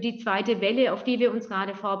für die zweite Welle, auf die wir uns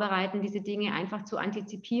gerade vorbereiten, diese Dinge einfach zu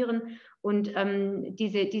antizipieren und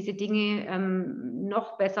diese Dinge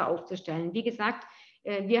noch besser aufzustellen. Wie gesagt,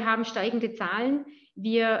 wir haben steigende Zahlen.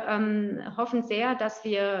 Wir hoffen sehr, dass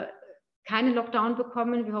wir keinen Lockdown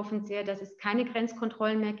bekommen. Wir hoffen sehr, dass es keine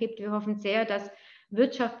Grenzkontrollen mehr gibt. Wir hoffen sehr, dass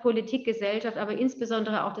Wirtschaft, Politik, Gesellschaft, aber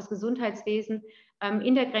insbesondere auch das Gesundheitswesen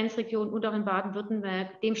in der Grenzregion und auch in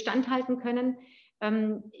Baden-Württemberg dem standhalten können.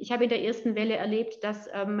 Ich habe in der ersten Welle erlebt, dass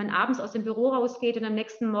man abends aus dem Büro rausgeht und am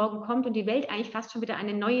nächsten Morgen kommt und die Welt eigentlich fast schon wieder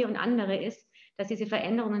eine neue und andere ist, dass diese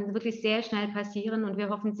Veränderungen wirklich sehr schnell passieren. Und wir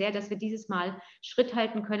hoffen sehr, dass wir dieses Mal Schritt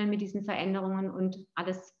halten können mit diesen Veränderungen und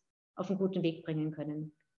alles auf einen guten Weg bringen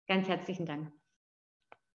können. Ganz herzlichen Dank.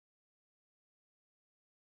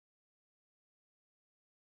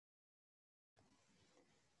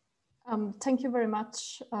 Thank you very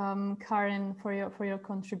much, Karin, for your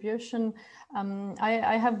contribution.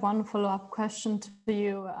 I have one follow-up question to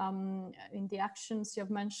you. In the actions you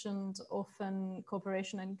have mentioned, often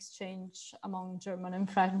cooperation and exchange among German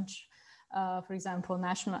and French, for example,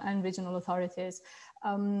 national and regional authorities.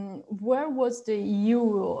 Where was the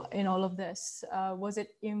EU in all of this? Was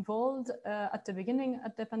it involved at the beginning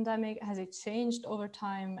of the pandemic? Has it changed over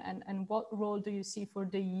time? And what role do you see for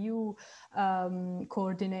the EU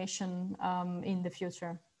coordination in the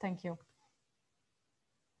future? Thank you.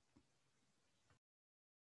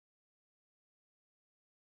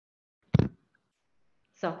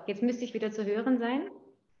 So, jetzt müsste ich wieder zu hören sein.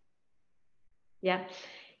 Ja,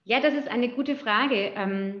 ja, das ist eine gute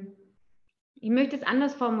Frage. Ich möchte es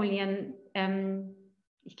anders formulieren.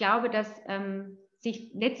 Ich glaube, dass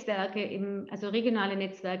sich Netzwerke, also regionale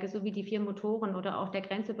Netzwerke, so wie die 4 Motoren oder auch der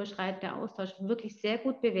grenzüberschreitende Austausch wirklich sehr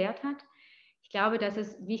gut bewährt hat. Ich glaube, dass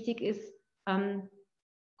es wichtig ist,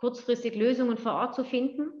 kurzfristig Lösungen vor Ort zu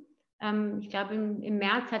finden. Ich glaube, im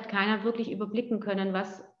März hat keiner wirklich überblicken können,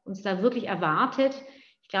 was uns da wirklich erwartet.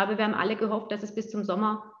 Ich glaube, wir haben alle gehofft, dass es bis zum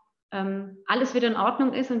Sommer alles wieder in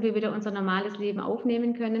Ordnung ist und wir wieder unser normales Leben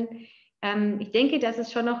aufnehmen können. Ich denke, dass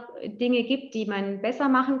es schon noch Dinge gibt, die man besser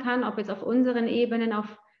machen kann, ob jetzt auf unseren Ebenen,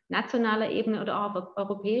 auf nationaler Ebene oder auch auf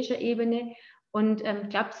europäischer Ebene. Und ich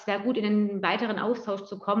glaube, es wäre gut, in einen weiteren Austausch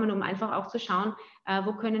zu kommen, um einfach auch zu schauen,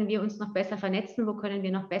 wo können wir uns noch besser vernetzen, wo können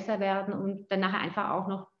wir noch besser werden, um dann nachher einfach auch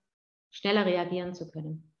noch schneller reagieren zu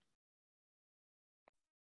können.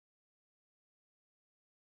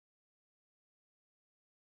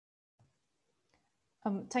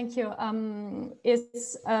 Thank you.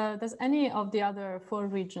 Does any of the other 4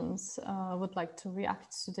 regions would like to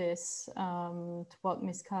react to this, to what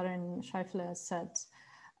Ms. Karin Scheifele has said,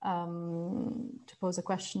 to pose a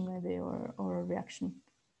question maybe or a reaction?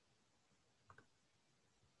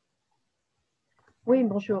 Oui,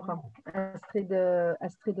 bonjour.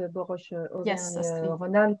 Astrid Boroche,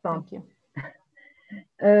 Auvergne-Rhône-Alpes. Thank you.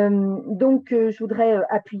 Donc, je voudrais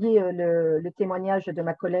appuyer le témoignage de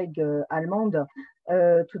ma collègue allemande.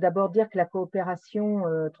 Tout d'abord dire que la coopération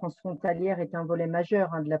transfrontalière est un volet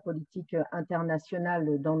majeur de la politique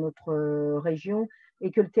internationale dans notre région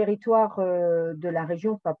et que le territoire de la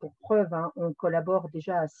région, pas pour preuve, on collabore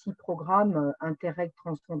déjà à 6 programmes Interreg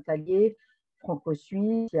transfrontaliers,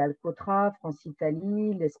 franco-suisse, il y a Alcotra,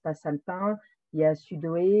 France-Italie, l'espace alpin, il y a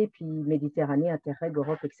Sudoé, puis Méditerranée, Interreg,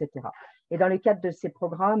 Europe, etc. Et dans le cadre de ces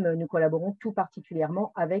programmes, nous collaborons tout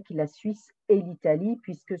particulièrement avec la Suisse et l'Italie,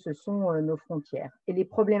 puisque ce sont nos frontières. Et les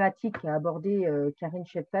problématiques qu'a abordées Karin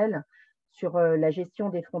Scheifele sur la gestion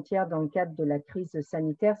des frontières dans le cadre de la crise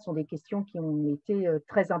sanitaire sont des questions qui ont été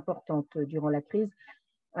très importantes durant la crise.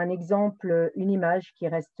 Un exemple, une image qui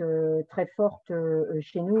reste très forte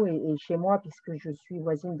chez nous et chez moi, puisque je suis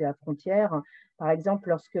voisine de la frontière. Par exemple,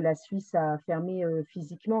 lorsque la Suisse a fermé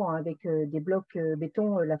physiquement avec des blocs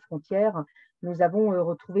béton la frontière, nous avons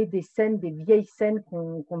retrouvé des scènes, des vieilles scènes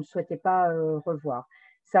qu'on ne souhaitait pas revoir.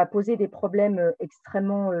 Ça a posé des problèmes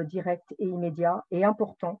extrêmement directs et immédiats et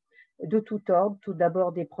importants de tout ordre. Tout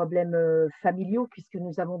d'abord des problèmes familiaux, puisque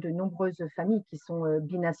nous avons de nombreuses familles qui sont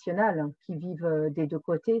binationales, qui vivent des 2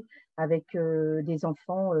 côtés, avec des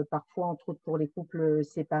enfants, parfois entre autres pour les couples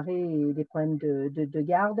séparés et des problèmes de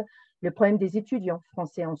garde. Le problème des étudiants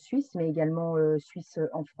français en Suisse, mais également suisses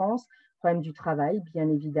en France. Problème du travail, bien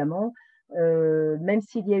évidemment. Même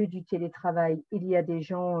s'il y a eu du télétravail, il y a des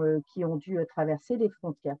gens qui ont dû traverser les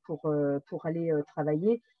frontières pour aller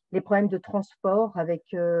travailler. Les problèmes de transport avec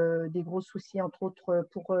des gros soucis, entre autres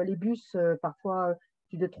pour les bus, parfois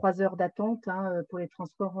plus de 3 heures d'attente pour les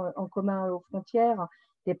transports en commun aux frontières.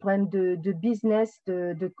 Des problèmes de business,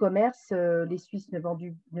 de commerce, les Suisses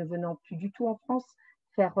ne venant plus du tout en France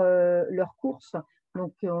faire leurs courses.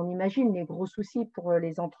 Donc, on imagine les gros soucis pour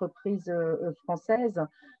les entreprises françaises.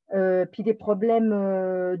 Puis des problèmes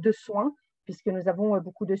de soins, puisque nous avons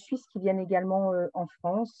beaucoup de Suisses qui viennent également en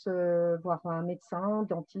France, voir un médecin,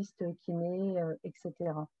 dentiste, kiné, etc.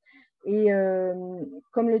 Et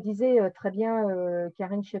comme le disait très bien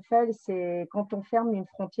Karin Scheifele, c'est quand on ferme une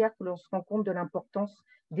frontière que l'on se rend compte de l'importance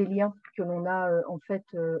des liens que l'on a en fait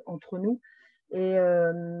entre nous. Et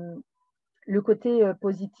le côté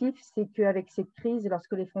positif, c'est qu'avec cette crise,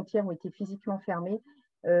 lorsque les frontières ont été physiquement fermées,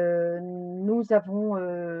 nous avons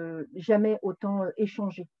jamais autant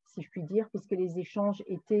échangé, si je puis dire, puisque les échanges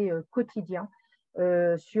étaient quotidiens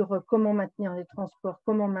sur comment maintenir les transports,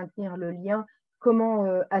 comment maintenir le lien, comment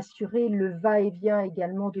assurer le va-et-vient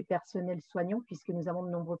également du personnel soignant, puisque nous avons de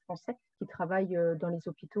nombreux Français qui travaillent dans les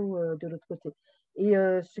hôpitaux de l'autre côté. Et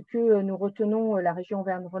ce que nous retenons, la région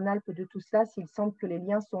Auvergne-Rhône-Alpes, de tout cela, c'est qu'il semble que les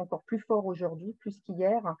liens sont encore plus forts aujourd'hui, plus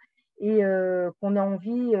qu'hier, et qu'on a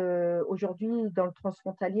envie aujourd'hui dans le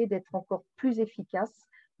transfrontalier d'être encore plus efficace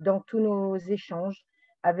dans tous nos échanges,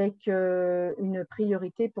 avec une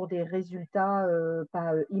priorité pour des résultats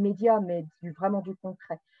pas immédiats, mais vraiment du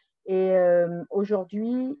concret. Et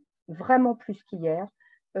aujourd'hui, vraiment plus qu'hier,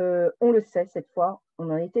 on le sait cette fois, on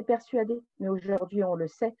en était persuadé, mais aujourd'hui on le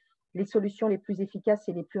sait, les solutions les plus efficaces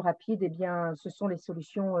et les plus rapides, eh bien, ce sont les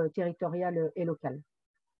solutions territoriales et locales.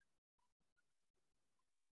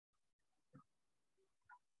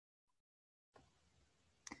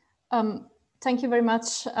 Thank you very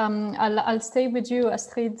much. I'll stay with you,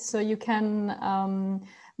 Astrid, so you can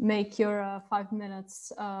make your 5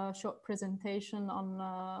 minutes short presentation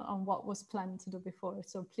on what was planned to do before.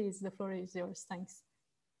 So please, the floor is yours. Thanks.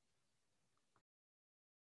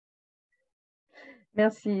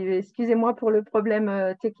 Merci. Excusez-moi pour le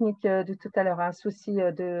problème technique de tout à l'heure, un souci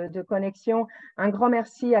de connexion. Un grand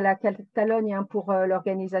merci à la Catalogne pour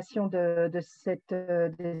l'organisation de cet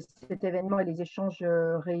événement et les échanges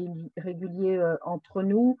réguliers entre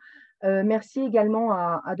nous. Merci également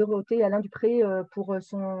à Dorothée et Alain Dupré pour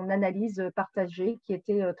son analyse partagée qui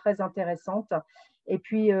était très intéressante. Et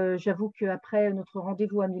puis, j'avoue qu'après notre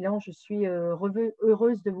rendez-vous à Milan, je suis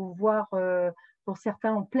heureuse de vous voir pour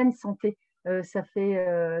certains en pleine santé. Ça fait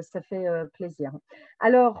plaisir.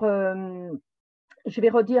 Alors, je vais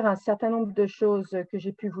redire un certain nombre de choses que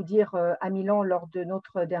j'ai pu vous dire à Milan lors de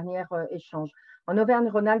notre dernier échange. En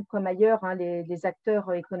Auvergne-Rhône-Alpes comme ailleurs, les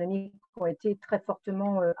acteurs économiques ont été très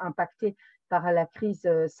fortement impactés par la crise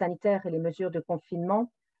sanitaire et les mesures de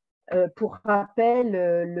confinement. Pour rappel,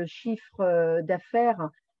 le chiffre d'affaires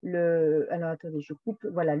alors attendez, je coupe.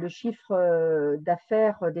 Voilà, le chiffre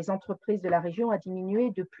d'affaires des entreprises de la région a diminué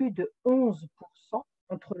de plus de 11%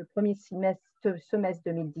 entre le premier semestre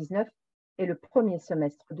 2019 et le premier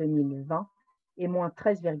semestre 2020, et moins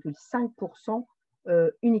 13,5%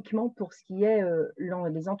 uniquement pour ce qui est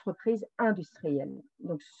les entreprises industrielles.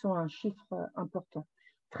 Donc, ce sont un chiffre important.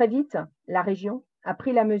 Très vite, la région a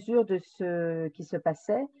pris la mesure de ce qui se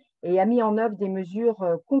passait et a mis en œuvre des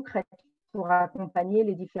mesures concrètes pour accompagner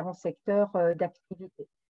les différents secteurs d'activité.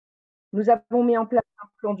 Nous avons mis en place un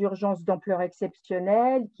plan d'urgence d'ampleur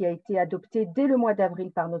exceptionnelle qui a été adopté dès le mois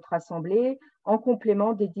d'avril par notre Assemblée en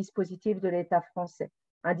complément des dispositifs de l'État français.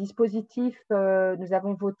 Un dispositif, nous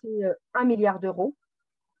avons voté 1 milliard d'euros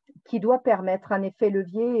qui doit permettre un effet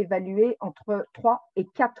levier évalué entre 3 et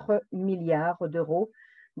 4 milliards d'euros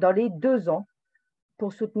dans les 2 ans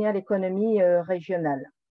pour soutenir l'économie régionale.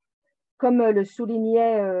 Comme le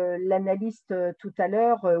soulignait l'analyste tout à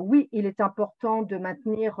l'heure, oui, il est important de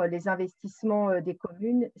maintenir les investissements des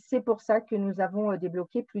communes. C'est pour ça que nous avons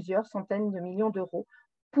débloqué plusieurs centaines de millions d'euros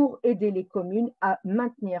pour aider les communes à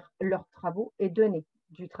maintenir leurs travaux et donner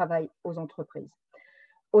du travail aux entreprises.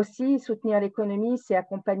 Aussi, soutenir l'économie, c'est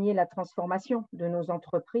accompagner la transformation de nos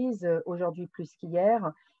entreprises, aujourd'hui plus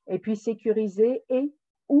qu'hier, et puis sécuriser et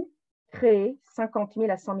ou créer 50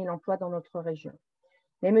 000 à 100 000 emplois dans notre région.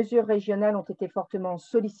 Les mesures régionales ont été fortement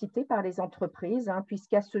sollicitées par les entreprises,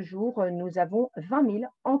 puisqu'à ce jour, nous avons 20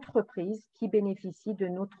 000 entreprises qui bénéficient de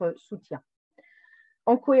notre soutien.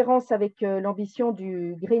 En cohérence avec l'ambition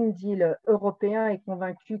du Green Deal européen et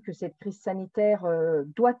convaincu que cette crise sanitaire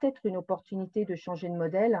doit être une opportunité de changer de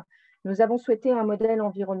modèle, nous avons souhaité un modèle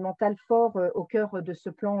environnemental fort au cœur de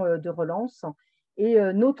ce plan de relance. Et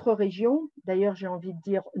notre région, d'ailleurs j'ai envie de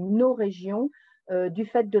dire nos régions, du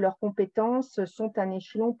fait de leurs compétences, sont un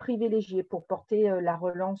échelon privilégié pour porter la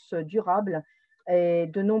relance durable et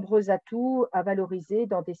de nombreux atouts à valoriser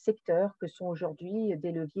dans des secteurs que sont aujourd'hui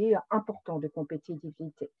des leviers importants de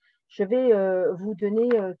compétitivité. Je vais vous donner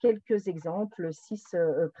quelques exemples, 6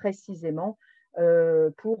 précisément,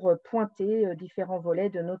 pour pointer différents volets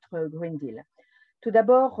de notre Green Deal. Tout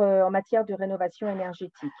d'abord, en matière de rénovation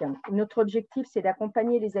énergétique, notre objectif, c'est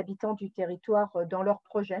d'accompagner les habitants du territoire dans leurs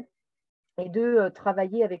projets et de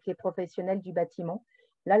travailler avec les professionnels du bâtiment.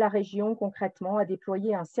 Là, la région, concrètement, a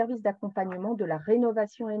déployé un service d'accompagnement de la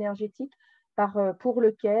rénovation énergétique pour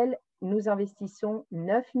lequel nous investissons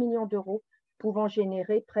 9 millions d'euros, pouvant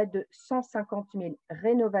générer près de 150 000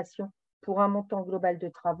 rénovations pour un montant global de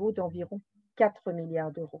travaux d'environ 4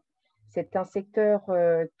 milliards d'euros. C'est un secteur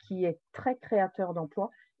qui est très créateur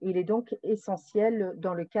d'emplois et il est donc essentiel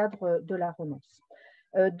dans le cadre de la relance.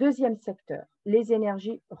 Deuxième secteur, les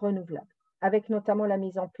énergies renouvelables, avec notamment la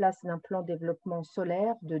mise en place d'un plan de développement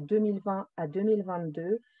solaire de 2020 à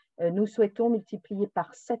 2022. Nous souhaitons multiplier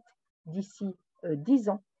par 7 d'ici 10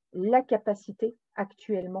 ans la capacité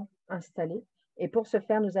actuellement installée. Et pour ce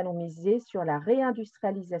faire, nous allons miser sur la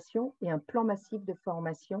réindustrialisation et un plan massif de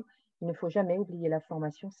formation. Il ne faut jamais oublier la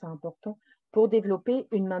formation, c'est important, pour développer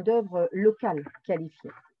une main-d'œuvre locale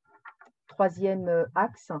qualifiée. Troisième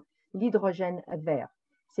axe, l'hydrogène vert.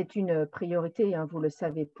 C'est une priorité, hein, vous le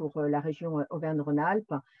savez, pour la région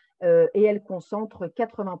Auvergne-Rhône-Alpes et elle concentre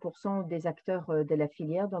 80% des acteurs de la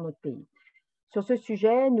filière dans notre pays. Sur ce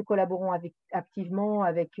sujet, nous collaborons activement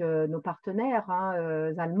avec nos partenaires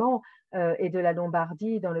allemands et de la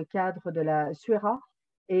Lombardie dans le cadre de la SUERA,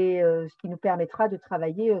 et ce qui nous permettra de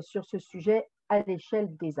travailler sur ce sujet à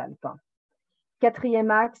l'échelle des Alpes. Quatrième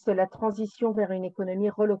axe, la transition vers une économie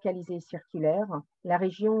relocalisée et circulaire. La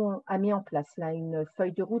région a mis en place là une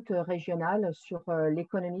feuille de route régionale sur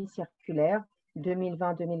l'économie circulaire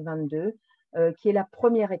 2020-2022, qui est la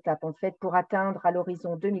première étape en fait pour atteindre à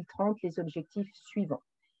l'horizon 2030 les objectifs suivants.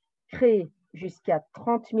 Créer jusqu'à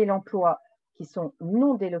 30 000 emplois qui sont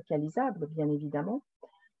non délocalisables, bien évidemment.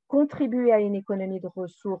 Contribuer à une économie de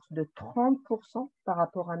ressources de 30% par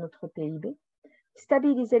rapport à notre PIB.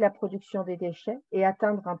 Stabiliser la production des déchets et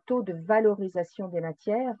atteindre un taux de valorisation des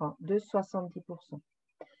matières de 70%.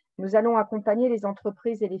 Nous allons accompagner les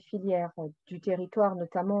entreprises et les filières du territoire,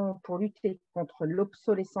 notamment pour lutter contre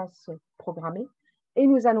l'obsolescence programmée. Et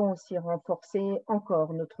nous allons aussi renforcer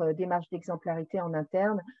encore notre démarche d'exemplarité en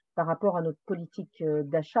interne par rapport à notre politique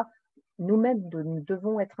d'achat. Nous-mêmes, nous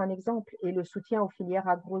devons être un exemple et le soutien aux filières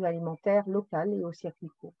agroalimentaires locales et aux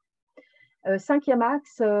circuits courts. Cinquième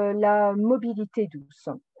axe, la mobilité douce.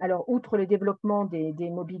 Alors, outre le développement des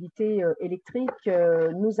mobilités électriques,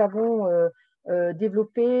 nous avons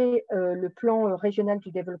développé le plan régional du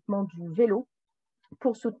développement du vélo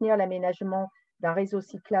pour soutenir l'aménagement d'un réseau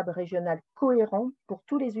cyclable régional cohérent pour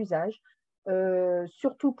tous les usages,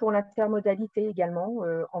 surtout pour l'intermodalité également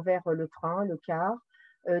envers le train, le car.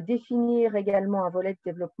 Définir également un volet de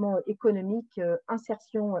développement économique,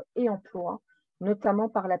 insertion et emploi, notamment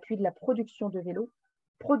par l'appui de la production de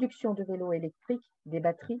vélos électriques, des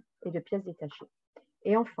batteries et de pièces détachées.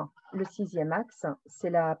 Et enfin, le sixième axe, c'est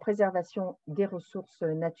la préservation des ressources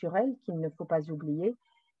naturelles qu'il ne faut pas oublier.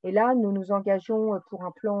 Et là, nous nous engageons pour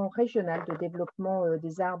un plan régional de développement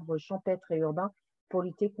des arbres champêtres et urbains pour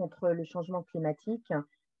lutter contre le changement climatique.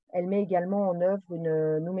 Elle met également en œuvre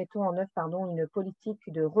nous mettons en œuvre une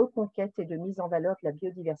politique de reconquête et de mise en valeur de la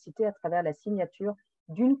biodiversité à travers la signature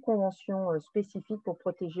d'une convention spécifique pour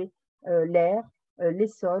protéger l'air, les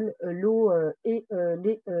sols, l'eau et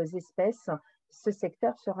les espèces. Ce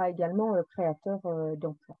secteur sera également créateur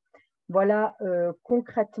d'emplois. Voilà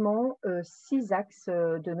concrètement 6 axes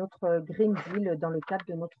de notre Green Deal dans le cadre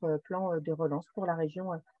de notre plan de relance pour la région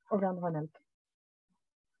Auvergne-Rhône-Alpes.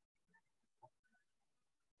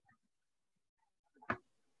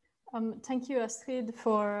 Thank you, Astrid,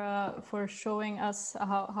 for showing us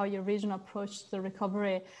how your region approached the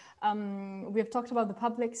recovery. We have talked about the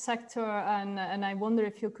public sector, and I wonder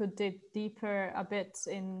if you could dig deeper a bit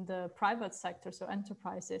in the private sector, so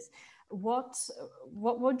enterprises. What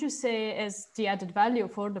would you say is the added value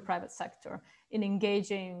for the private sector in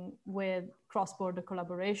engaging with cross-border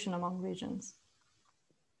collaboration among regions?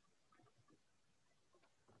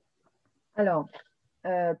 Alors,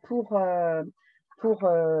 pour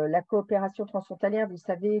la coopération transfrontalière, vous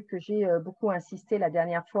savez que j'ai beaucoup insisté la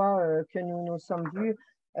dernière fois que nous nous sommes vus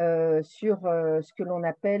sur ce que l'on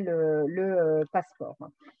appelle le passeport.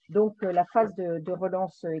 Donc, la phase de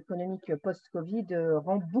relance économique post-Covid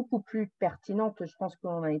rend beaucoup plus pertinente, je pense qu'on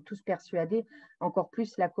en est tous persuadés, encore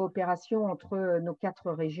plus la coopération entre nos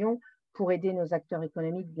 4 régions pour aider nos acteurs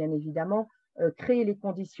économiques, bien évidemment, créer les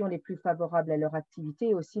conditions les plus favorables à leur activité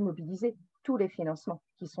et aussi mobiliser tous les financements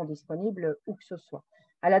qui sont disponibles où que ce soit.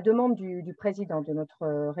 À la demande du président de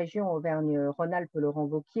notre région Auvergne-Rhône-Alpes, Laurent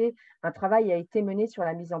Wauquiez, un travail a été mené sur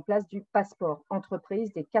la mise en place du passeport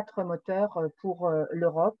entreprise des 4 moteurs pour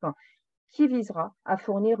l'Europe, qui visera à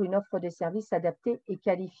fournir une offre de services adaptée et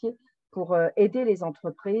qualifiée pour aider les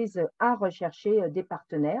entreprises à rechercher des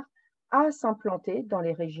partenaires, à s'implanter dans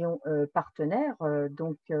les régions partenaires,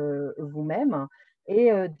 donc vous-même,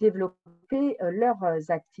 et développer leurs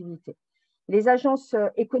activités. Les agences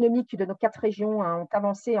économiques de nos 4 régions ont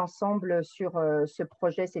avancé ensemble sur ce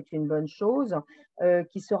projet, c'est une bonne chose,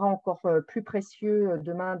 qui sera encore plus précieux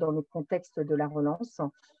demain dans le contexte de la relance.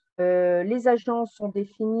 Les agences ont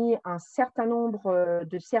défini un certain nombre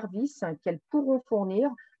de services qu'elles pourront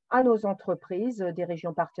fournir à nos entreprises des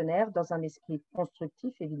régions partenaires dans un esprit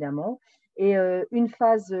constructif, évidemment. Et une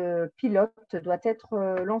phase pilote doit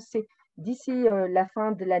être lancée d'ici la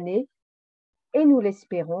fin de l'année, et nous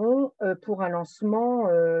l'espérons pour un lancement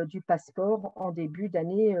du passeport en début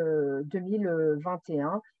d'année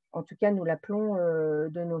 2021. En tout cas, nous l'appelons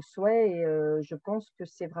de nos souhaits et je pense que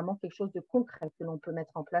c'est vraiment quelque chose de concret que l'on peut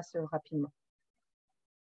mettre en place rapidement.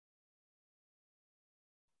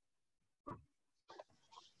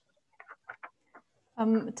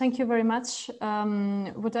 Thank you very much.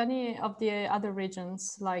 Would any of the other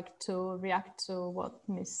regions like to react to what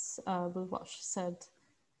Ms. Bulwash said?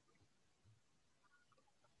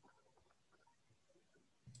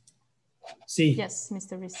 Sì. Yes,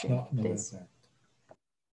 Mr. Rissi, No, please.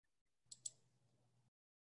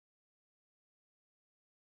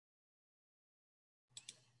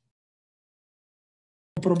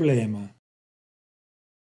 Problema.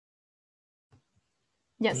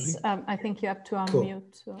 Yes, I think you have to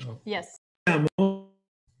unmute. No. Yes. Provo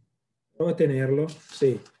a tenerlo.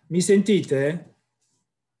 Sì. Mi sentite?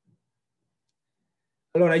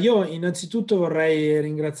 Allora, io innanzitutto vorrei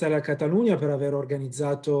ringraziare la Catalogna per aver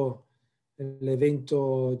organizzato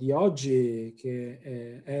l'evento di oggi,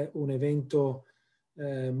 che è un evento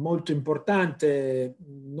molto importante.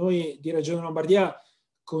 Noi di Regione Lombardia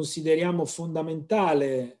consideriamo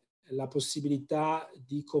fondamentale la possibilità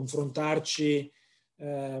di confrontarci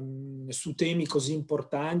su temi così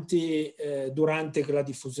importanti durante la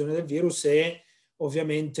diffusione del virus e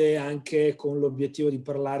ovviamente anche con l'obiettivo di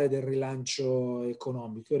parlare del rilancio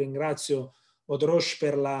economico. Io ringrazio Odrosh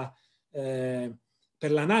per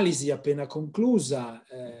l'analisi appena conclusa,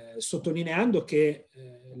 sottolineando che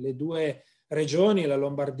le due regioni, la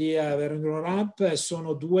Lombardia e Auvergne-Rhône-Alpes,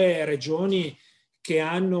 sono due regioni che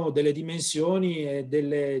hanno delle dimensioni e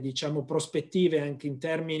delle, diciamo, prospettive anche in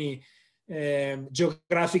termini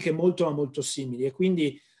geografiche molto simili, e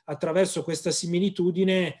quindi attraverso questa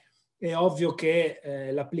similitudine è ovvio che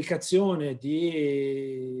l'applicazione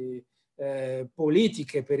di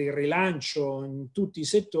politiche per il rilancio in tutti i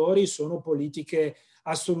settori sono politiche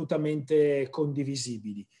assolutamente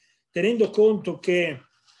condivisibili. Tenendo conto che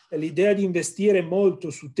l'idea di investire molto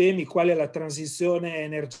su temi quali la transizione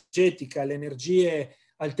energetica, le energie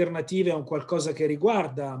alternative è un qualcosa che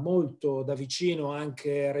riguarda molto da vicino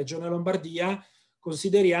anche Regione Lombardia,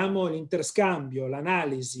 consideriamo l'interscambio,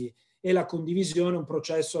 l'analisi e la condivisione un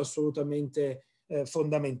processo assolutamente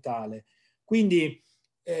fondamentale. Quindi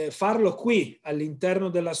farlo qui all'interno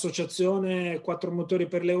dell'associazione Quattro Motori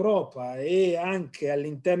per l'Europa e anche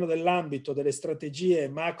all'interno dell'ambito delle strategie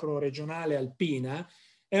macro regionale alpina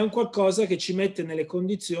è un qualcosa che ci mette nelle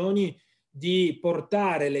condizioni di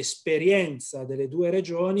portare l'esperienza delle due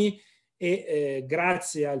regioni e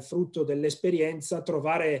grazie al frutto dell'esperienza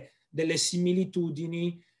trovare delle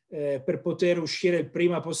similitudini per poter uscire il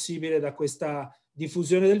prima possibile da questa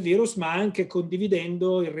diffusione del virus, ma anche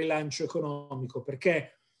condividendo il rilancio economico,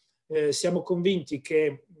 perché siamo convinti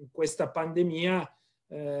che questa pandemia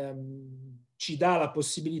ci dà la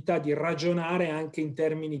possibilità di ragionare anche in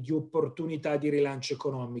termini di opportunità di rilancio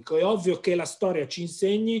economico. È ovvio che la storia ci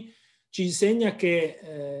insegna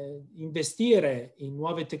che investire in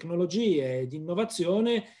nuove tecnologie ed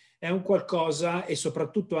innovazione è un qualcosa, e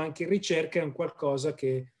soprattutto anche in ricerca, è un qualcosa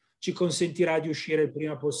che ci consentirà di uscire il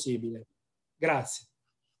prima possibile. Grazie.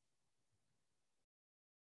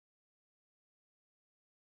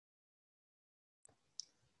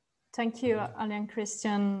 Thank you, Ali and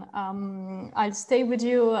Christian. I'll stay with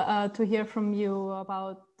you to hear from you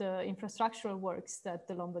about the infrastructural works that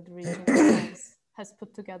the Lombardy region has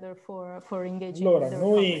put together for engaging in the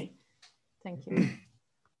recovery. Thank you.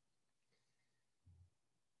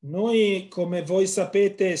 Noi, come voi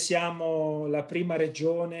sapete, siamo la prima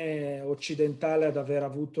regione occidentale ad aver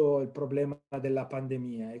avuto il problema della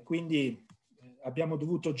pandemia e quindi abbiamo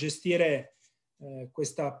dovuto gestire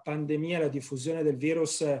questa pandemia, la diffusione del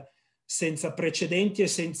virus senza precedenti e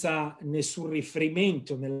senza nessun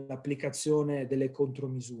riferimento nell'applicazione delle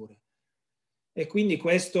contromisure. E quindi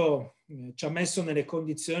questo ci ha messo nelle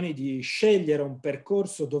condizioni di scegliere un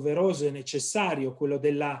percorso doveroso e necessario, quello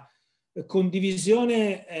della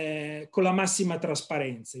condivisione con la massima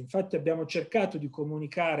trasparenza. Infatti abbiamo cercato di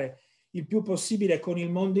comunicare il più possibile con il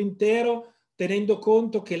mondo intero, tenendo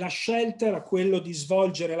conto che la scelta era quello di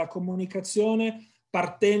svolgere la comunicazione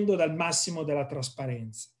partendo dal massimo della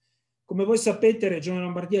trasparenza. Come voi sapete, Regione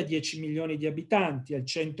Lombardia ha 10 milioni di abitanti, al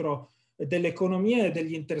centro dell'economia e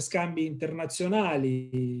degli interscambi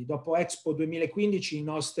internazionali. Dopo Expo 2015 i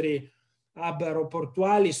nostri hub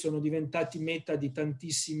aeroportuali sono diventati meta di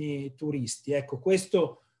tantissimi turisti. Ecco,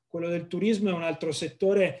 questo, quello del turismo, è un altro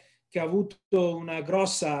settore che ha avuto una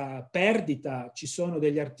grossa perdita. Ci sono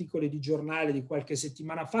degli articoli di giornale di qualche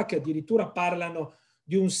settimana fa che addirittura parlano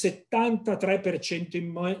di un 73%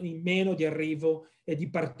 in meno di arrivo e di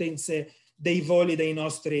partenze dei voli dei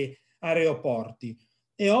nostri aeroporti.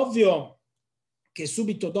 È ovvio che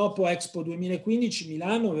subito dopo Expo 2015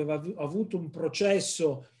 Milano aveva avuto un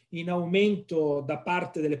processo in aumento da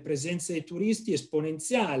parte delle presenze dei turisti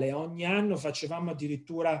esponenziale. Ogni anno facevamo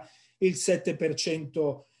addirittura il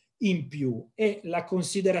 7% in più, e la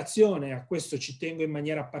considerazione, a questo ci tengo in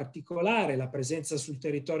maniera particolare, la presenza sul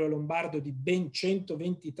territorio lombardo di ben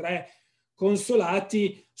 123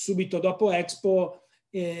 consolati subito dopo Expo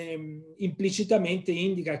implicitamente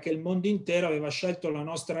indica che il mondo intero aveva scelto la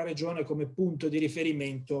nostra regione come punto di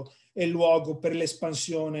riferimento e luogo per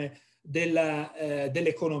l'espansione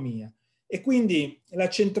dell'economia. E quindi la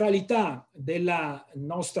centralità della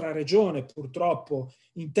nostra regione, purtroppo,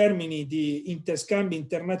 in termini di interscambi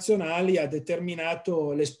internazionali ha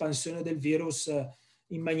determinato l'espansione del virus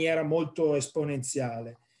in maniera molto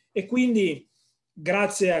esponenziale. E quindi,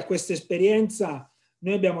 grazie a questa esperienza,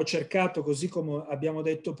 noi abbiamo cercato, così come abbiamo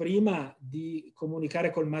detto prima, di comunicare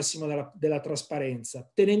col massimo della trasparenza,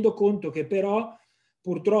 tenendo conto che però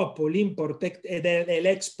purtroppo l'import e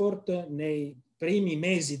l'export nei primi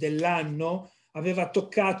mesi dell'anno aveva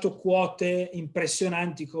toccato quote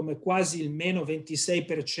impressionanti come quasi il meno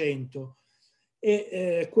 26%,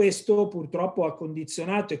 e questo purtroppo ha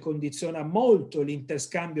condizionato e condiziona molto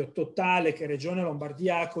l'interscambio totale che Regione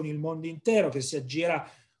Lombardia ha con il mondo intero, che si aggira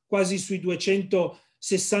quasi sui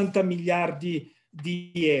 260 miliardi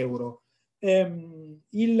di euro.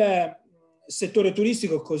 Il settore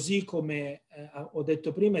turistico, così come ho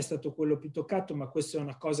detto prima, è stato quello più toccato, ma questa è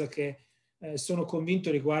una cosa che sono convinto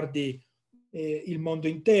riguardi il mondo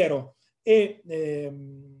intero. E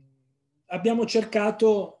abbiamo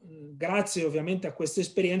cercato, grazie ovviamente a questa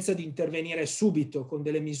esperienza, di intervenire subito con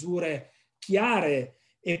delle misure chiare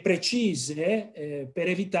e precise per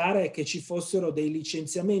evitare che ci fossero dei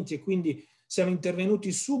licenziamenti, e quindi siamo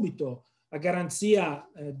intervenuti subito a garanzia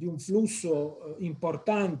di un flusso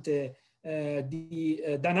importante di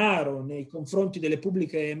denaro nei confronti delle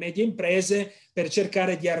pubbliche e medie imprese per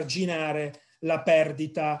cercare di arginare la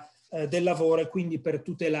perdita del lavoro e quindi per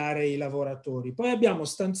tutelare i lavoratori. Poi abbiamo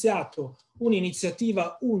stanziato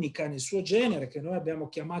un'iniziativa unica nel suo genere che noi abbiamo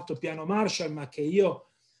chiamato Piano Marshall, ma che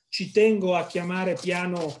io ci tengo a chiamare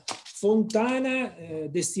Piano Fontana,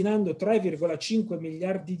 destinando 3,5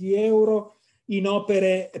 miliardi di euro in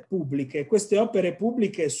opere pubbliche. Queste opere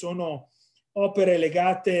pubbliche sono opere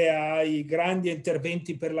legate ai grandi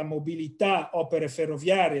interventi per la mobilità, opere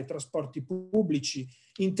ferroviarie, trasporti pubblici,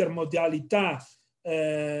 intermodalità,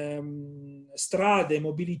 strade,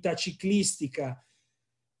 mobilità ciclistica.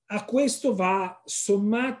 A questo va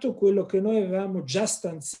sommato quello che noi avevamo già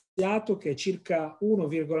stanziato, che è circa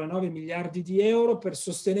 1,9 miliardi di euro per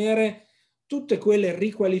sostenere tutte quelle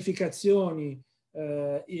riqualificazioni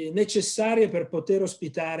necessarie per poter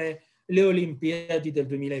ospitare le Olimpiadi del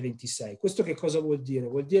 2026. Questo che cosa vuol dire?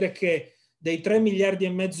 Vuol dire che dei 3 miliardi e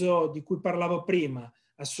mezzo di cui parlavo prima,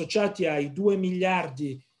 associati ai 2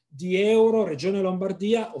 miliardi di euro, Regione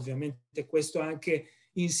Lombardia, ovviamente questo anche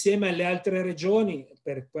insieme alle altre regioni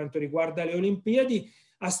per quanto riguarda le Olimpiadi,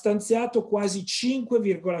 ha stanziato quasi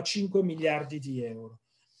 5,5 miliardi di euro.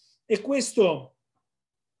 E questo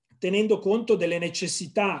tenendo conto delle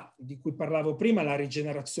necessità di cui parlavo prima, la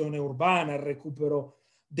rigenerazione urbana, il recupero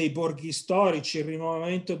dei borghi storici, il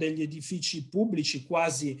rinnovamento degli edifici pubblici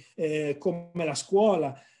quasi come la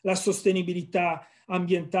scuola, la sostenibilità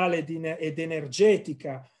ambientale ed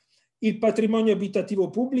energetica, il patrimonio abitativo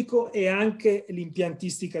pubblico e anche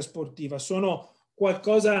l'impiantistica sportiva. Sono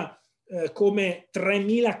qualcosa come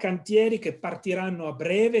 3.000 cantieri che partiranno a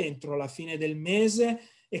breve, entro la fine del mese,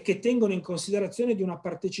 e che tengono in considerazione di una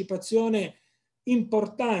partecipazione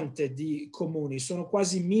importante di comuni. Sono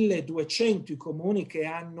quasi 1.200 i comuni che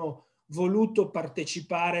hanno voluto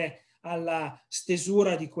partecipare alla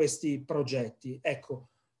stesura di questi progetti. Ecco,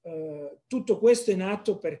 tutto questo è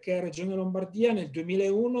nato perché Regione Lombardia nel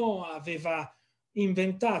 2001 aveva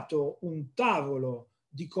inventato un tavolo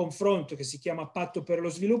di confronto che si chiama Patto per lo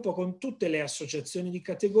Sviluppo con tutte le associazioni di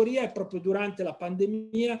categoria, e proprio durante la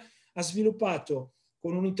pandemia ha sviluppato,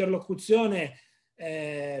 con un'interlocuzione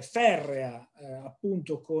ferrea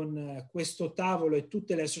appunto con questo tavolo e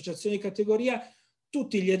tutte le associazioni di categoria,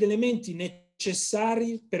 tutti gli elementi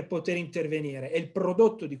necessari per poter intervenire, e il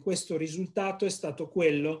prodotto di questo risultato è stato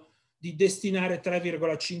quello di destinare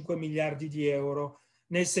 3,5 miliardi di euro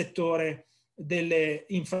nel settore delle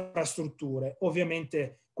infrastrutture.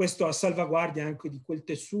 Ovviamente questo a salvaguardia anche di quel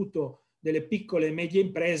tessuto delle piccole e medie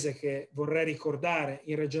imprese che, vorrei ricordare,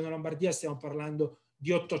 in Regione Lombardia stiamo parlando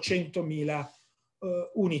di 800.000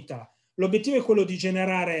 unità. L'obiettivo è quello di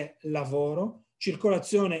generare lavoro,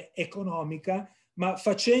 circolazione economica, ma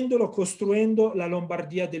facendolo costruendo la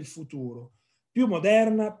Lombardia del futuro, più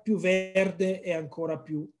moderna, più verde e ancora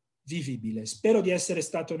più vivibile. Spero di essere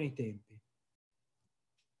stato nei tempi.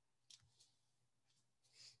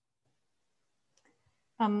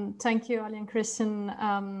 Thank you, Ali and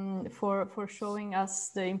Christian, for showing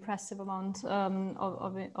us the impressive amount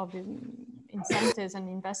of incentives and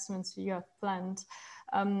investments you have planned.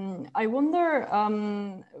 I wonder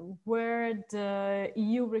where the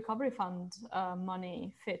EU Recovery Fund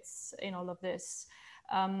money fits in all of this.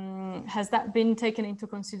 Has that been taken into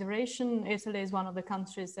consideration? Italy is one of the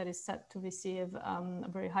countries that is set to receive a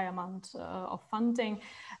very high amount of funding.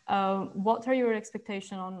 What are your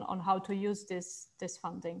expectations on how to use this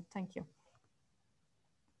funding? Thank you.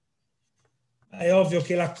 È ovvio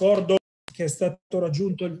che l'accordo che è stato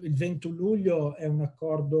raggiunto il 21 luglio è un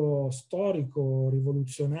accordo storico,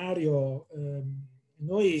 rivoluzionario.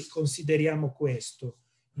 Noi consideriamo questo.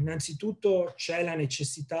 Innanzitutto c'è la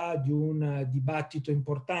necessità di un dibattito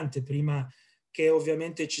importante prima che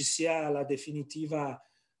ovviamente ci sia la definitiva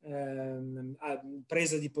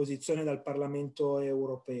presa di posizione dal Parlamento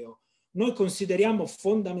europeo. Noi consideriamo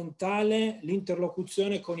fondamentale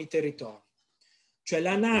l'interlocuzione con i territori, cioè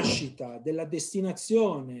la nascita della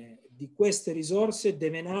destinazione di queste risorse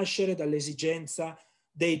deve nascere dall'esigenza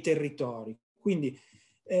dei territori. Quindi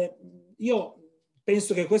io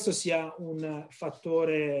penso che questo sia un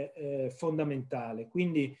fattore fondamentale.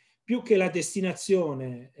 Quindi più che la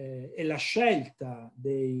destinazione e la scelta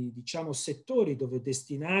dei, diciamo, settori dove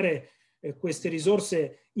destinare queste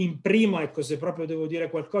risorse, in primo, ecco, se proprio devo dire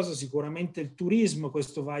qualcosa, sicuramente il turismo,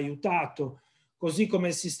 questo va aiutato, così come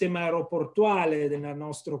il sistema aeroportuale del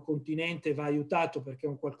nostro continente va aiutato perché è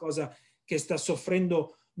un qualcosa che sta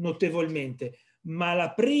soffrendo notevolmente. Ma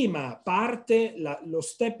la prima parte, lo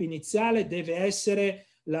step iniziale deve essere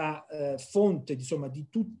la fonte, insomma, di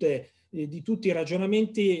tutti i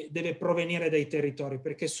ragionamenti deve provenire dai territori,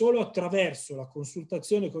 perché solo attraverso la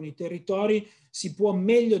consultazione con i territori si può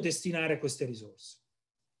meglio destinare queste risorse.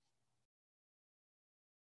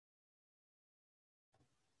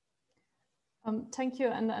 Thank you.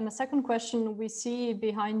 And a second question, we see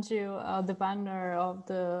behind you the banner of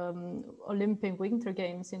the Olympic Winter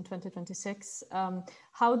Games in 2026.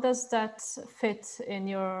 How does that fit in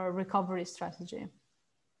your recovery strategy?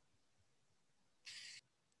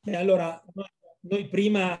 Allora, noi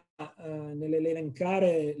prima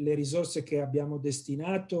nell'elencare le risorse che abbiamo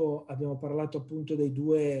destinato, abbiamo parlato appunto dei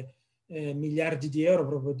 2 miliardi di euro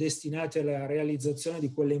proprio destinati alla realizzazione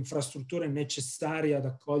di quelle infrastrutture necessarie ad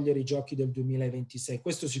accogliere i giochi del 2026.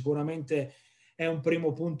 Questo sicuramente è un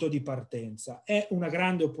primo punto di partenza. È una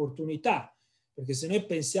grande opportunità, perché se noi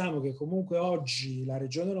pensiamo che comunque oggi la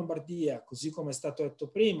Regione Lombardia, così come è stato detto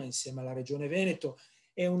prima, insieme alla Regione Veneto,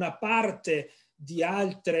 è una parte di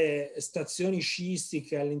altre stazioni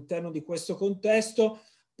sciistiche all'interno di questo contesto,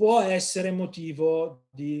 può essere motivo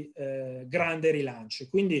di grande rilancio.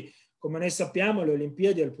 Quindi, come noi sappiamo, le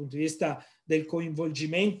Olimpiadi dal punto di vista del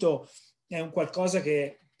coinvolgimento è un qualcosa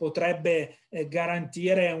che potrebbe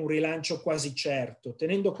garantire un rilancio quasi certo,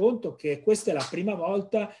 tenendo conto che questa è la prima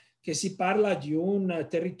volta che si parla di un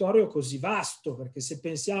territorio così vasto, perché se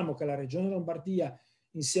pensiamo che la Regione Lombardia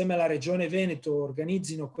insieme alla Regione Veneto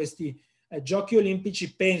organizzino questi Giochi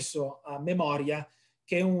Olimpici, penso a memoria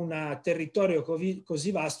che un territorio così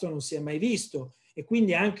vasto non si è mai visto, e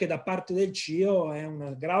quindi anche da parte del CIO è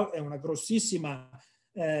una grossissima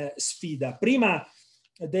sfida. Prima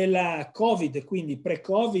della Covid, quindi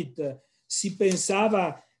pre-Covid, si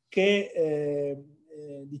pensava che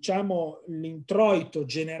diciamo l'introito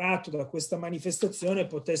generato da questa manifestazione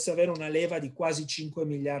potesse avere una leva di quasi 5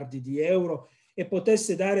 miliardi di euro e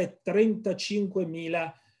potesse dare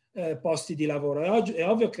 35.000 posti di lavoro. È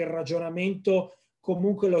ovvio che il ragionamento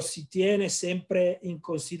comunque lo si tiene sempre in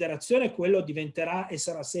considerazione, quello diventerà e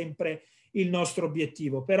sarà sempre il nostro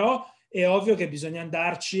obiettivo, però è ovvio che bisogna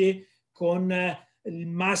andarci con il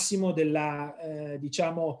massimo della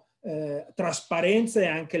trasparenza e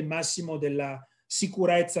anche il massimo della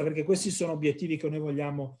sicurezza, perché questi sono obiettivi che noi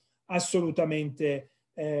vogliamo assolutamente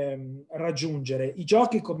raggiungere. I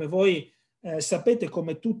giochi, come voi sapete,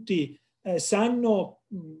 come tutti sanno,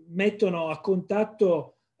 mettono a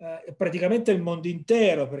contatto praticamente il mondo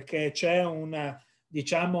intero, perché c'è una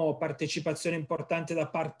partecipazione importante da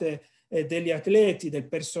parte degli atleti, del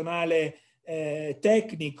personale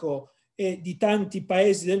tecnico e di tanti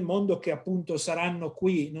paesi del mondo che appunto saranno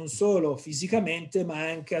qui non solo fisicamente ma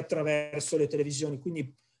anche attraverso le televisioni.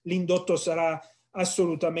 Quindi l'indotto sarà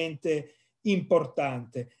assolutamente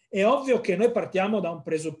importante. È ovvio che noi partiamo da un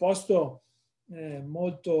presupposto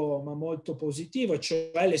molto positivo,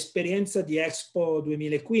 cioè l'esperienza di Expo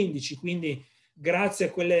 2015, quindi grazie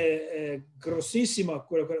a quelle grossissime,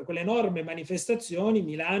 quelle enormi manifestazioni,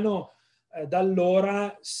 Milano da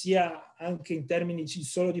allora, sia anche in termini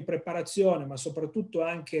solo di preparazione, ma soprattutto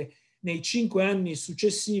anche nei 5 anni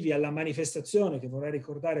successivi alla manifestazione, che vorrei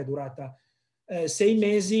ricordare è durata 6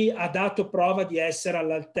 mesi, ha dato prova di essere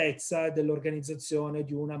all'altezza dell'organizzazione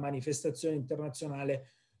di una manifestazione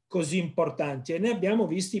internazionale così importante, e ne abbiamo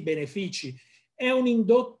visti i benefici. È un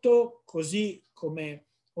indotto, così come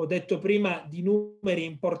ho detto prima, di numeri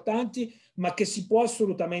importanti, ma che si può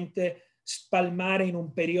assolutamente spalmare in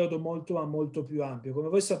un periodo molto più ampio. Come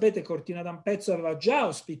voi sapete, Cortina d'Ampezzo aveva già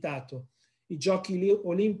ospitato i Giochi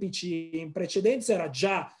Olimpici in precedenza, era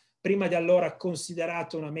già prima di allora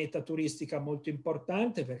considerato una meta turistica molto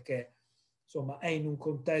importante, perché insomma è in un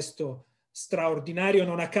contesto straordinario,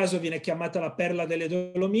 non a caso viene chiamata la perla delle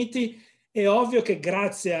Dolomiti. È ovvio che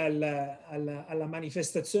grazie alla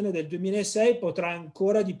manifestazione del 2006 potrà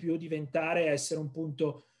ancora di più diventare, essere un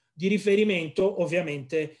punto di riferimento,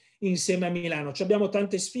 ovviamente insieme a Milano. Abbiamo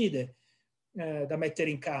tante sfide da mettere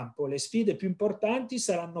in campo. Le sfide più importanti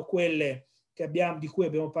saranno quelle di cui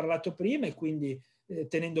abbiamo parlato prima, e quindi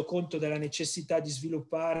tenendo conto della necessità di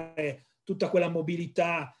sviluppare tutta quella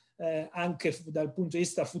mobilità anche dal punto di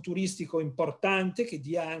vista futuristico importante, che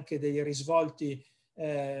dia anche dei risvolti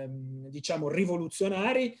diciamo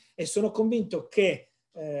rivoluzionari, e sono convinto che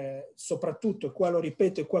soprattutto, e qua lo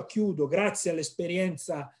ripeto e qua chiudo, grazie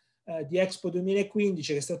all'esperienza di Expo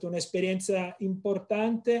 2015, che è stata un'esperienza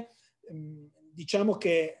importante, diciamo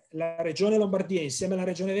che la Regione Lombardia insieme alla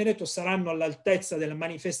Regione Veneto saranno all'altezza della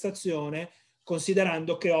manifestazione,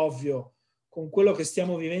 considerando che, ovvio, con quello che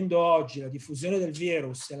stiamo vivendo oggi, la diffusione del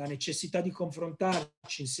virus e la necessità di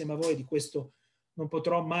confrontarci insieme a voi, di questo non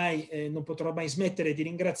potrò mai smettere di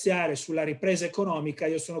ringraziare, sulla ripresa economica,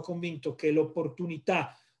 io sono convinto che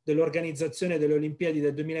l'opportunità dell'organizzazione delle Olimpiadi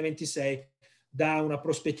del 2026 dà una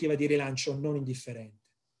prospettiva di rilancio non indifferente.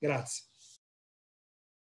 Grazie.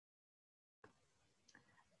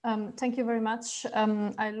 Thank you very much.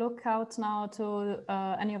 I look out now to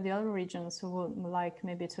any of the other regions who would like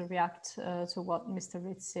maybe to react to what Mr.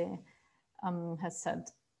 Rizzi has said.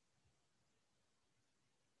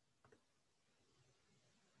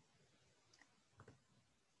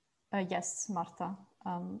 Yes, Marta.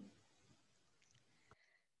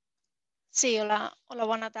 Sí, hola,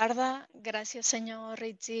 bona tarda. Gràcies, senyor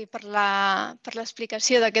Rizzi, per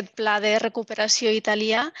l'explicació d'aquest pla de recuperació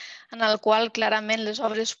italià, en el qual clarament les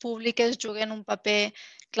obres públiques juguen un paper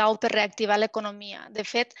clau per reactivar l'economia. De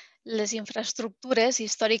fet, les infraestructures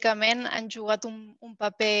històricament han jugat un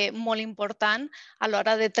paper molt important a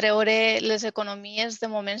l'hora de treure les economies de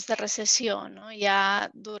moments de recessió. Ja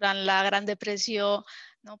durant la Gran Depressió,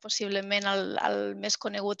 possiblement el més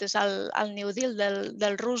conegut és el New Deal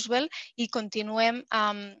del Roosevelt, i continuem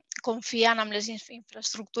confiant en les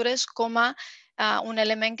infraestructures com a un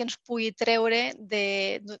element que ens pugui treure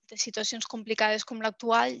de situacions complicades com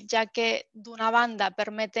l'actual, ja que d'una banda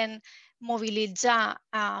permeten mobilitzar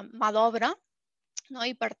mà d'obra,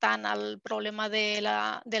 i per tant el problema de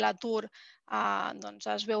l'atur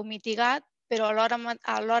es veu mitigat, però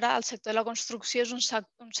alhora el sector de la construcció és un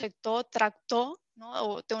sector tractor,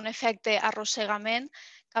 té un efecte arrossegament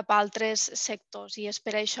cap a altres sectors, i és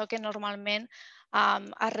per això que normalment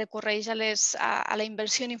es recorreix a la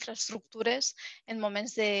inversió en infraestructures en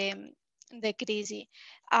moments de crisi.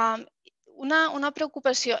 Una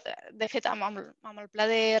preocupació, de fet, amb el pla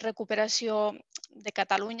de recuperació de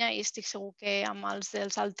Catalunya, i estic segur que amb els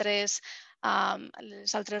dels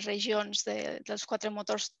les altres regions dels 4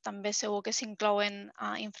 motors també segur que s'inclouen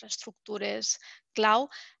infraestructures clau,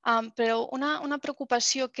 però una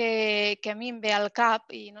preocupació que a mi em ve al cap,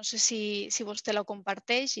 i no sé si vostè la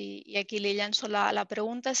comparteix, i aquí li llanço la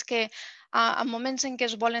pregunta, és que en moments en què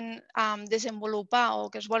es volen desenvolupar o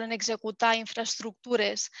que es volen executar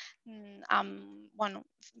infraestructures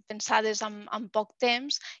pensades en poc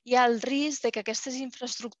temps, hi ha el risc de que aquestes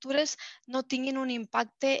infraestructures no tinguin un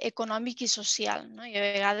impacte econòmic i social. I a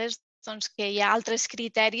vegades que hi ha altres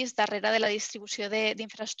criteris darrere de la distribució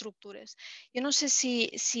d'infraestructures. Jo no sé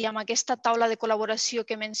si amb aquesta taula de col·laboració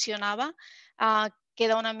que mencionava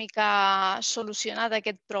queda una mica solucionat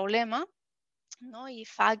aquest problema, i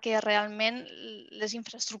fa que realment les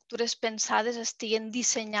infraestructures pensades estiguen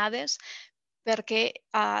dissenyades perquè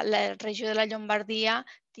la regió de la Llombardia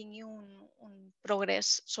tingui un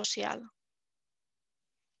progrés social.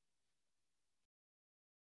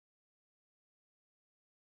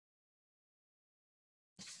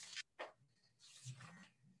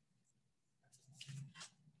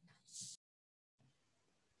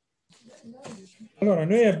 Allora,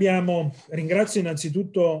 noi abbiamo, ringrazio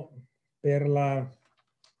innanzitutto per la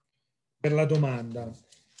domanda.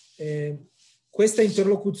 Questa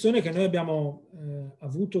interlocuzione che noi abbiamo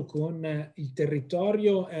avuto con il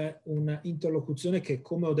territorio è un'interlocuzione che,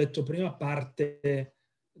 come ho detto prima, parte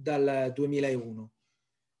dal 2001.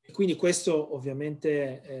 E quindi questo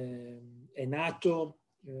ovviamente è nato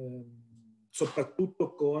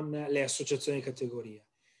soprattutto con le associazioni di categoria.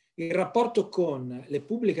 Il rapporto con le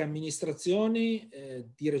pubbliche amministrazioni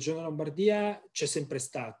di Regione Lombardia c'è sempre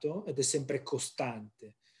stato ed è sempre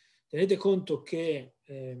costante. Tenete conto che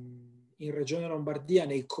in Regione Lombardia,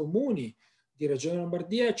 nei comuni di Regione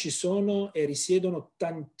Lombardia, ci sono e risiedono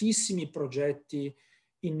tantissimi progetti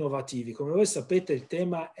innovativi. Come voi sapete, il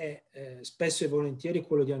tema è spesso e volentieri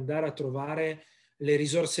quello di andare a trovare le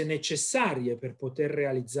risorse necessarie per poter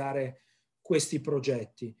realizzare questi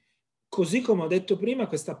progetti. Così come ho detto prima,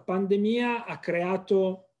 questa pandemia ha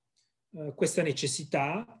creato questa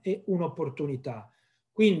necessità e un'opportunità.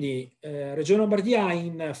 Quindi Regione Lombardia ha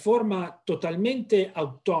in forma totalmente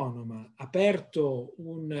autonoma aperto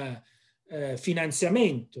un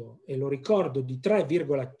finanziamento, e lo ricordo, di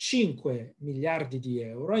 3,5 miliardi di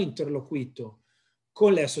euro, ha interloquito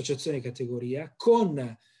con le associazioni di categoria,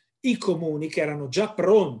 con i comuni che erano già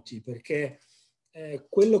pronti, perché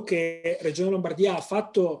quello che Regione Lombardia ha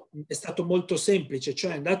fatto è stato molto semplice,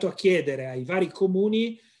 cioè è andato a chiedere ai vari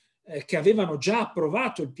comuni che avevano già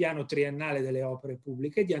approvato il piano triennale delle opere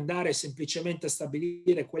pubbliche di andare semplicemente a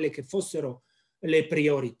stabilire quelle che fossero le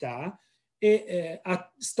priorità e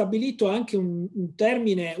ha stabilito anche un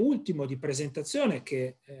termine ultimo di presentazione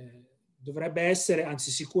che dovrebbe essere,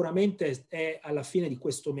 anzi sicuramente è alla fine di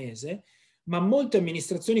questo mese, ma molte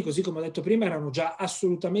amministrazioni, così come ho detto prima, erano già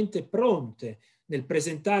assolutamente pronte nel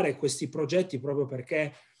presentare questi progetti proprio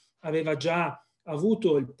perché aveva già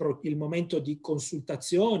avuto il momento di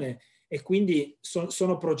consultazione e quindi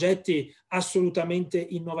sono progetti assolutamente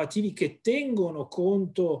innovativi che tengono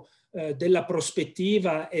conto della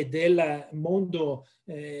prospettiva e del mondo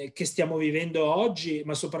che stiamo vivendo oggi,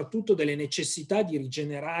 ma soprattutto delle necessità di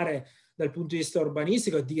rigenerare dal punto di vista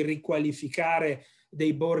urbanistico, di riqualificare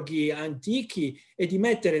dei borghi antichi e di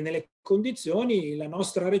mettere nelle condizioni la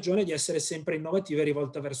nostra regione di essere sempre innovativa e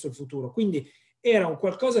rivolta verso il futuro. Quindi era un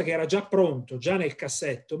qualcosa che era già pronto, già nel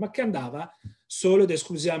cassetto, ma che andava solo ed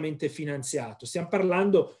esclusivamente finanziato. Stiamo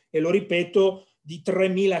parlando, e lo ripeto, di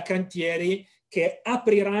 3.000 cantieri che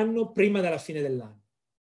apriranno prima della fine dell'anno.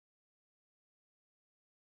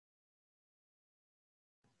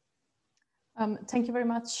 Thank you very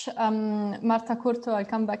much. Marta Curto, I'll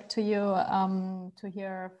come back to you to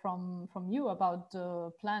hear from you about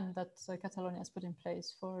the plan that Catalonia has put in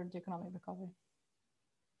place for the economic recovery.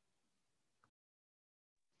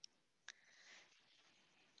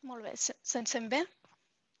 Molt bé, se'n sent bé?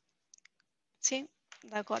 Sí?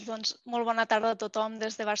 D'acord, doncs molt bona tarda a tothom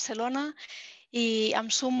des de Barcelona i em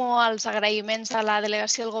sumo als agraïments a la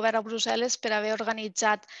delegació del govern a Brussel·les per haver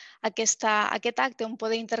organitzat aquest acte on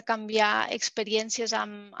poder intercanviar experiències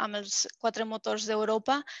amb els 4 motors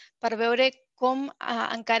d'Europa per veure com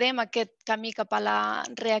encarem aquest camí cap a la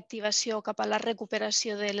reactivació, cap a la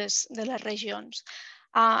recuperació de les regions.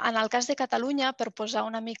 En el cas de Catalunya, per posar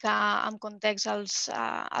una mica en context als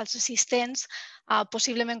assistents,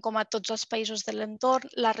 possiblement com a tots els països de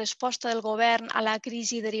l'entorn, la resposta del govern a la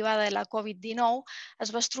crisi derivada de la Covid-19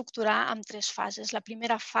 es va estructurar en 3 fases. La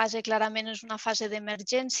primera fase clarament és una fase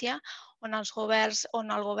d'emergència on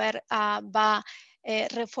el govern va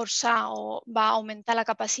reforçar o va augmentar la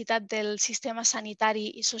capacitat del sistema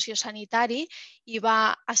sanitari i sociosanitari i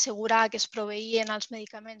va assegurar que es proveïen els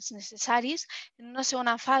medicaments necessaris. En una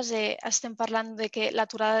segona fase estem parlant de que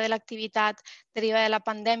l'aturada de l'activitat derivada de la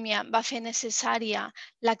pandèmia va fer necessària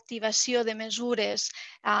l'activació de mesures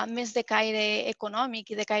més de caire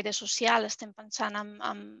econòmic i de caire social. Estem pensant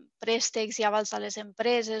en préstecs i avals a les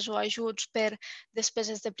empreses o ajuts per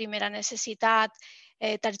despeses de primera necessitat,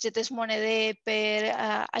 targetes moneder per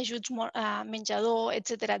ajuts menjador,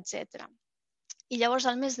 etc. I llavors,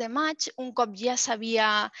 al mes de maig, un cop ja s'havia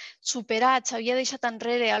superat, s'havia deixat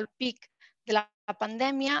enrere el pic de la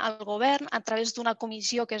pandèmia, el govern, a través d'una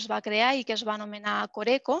comissió que es va crear i que es va anomenar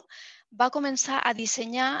Coreco, va començar a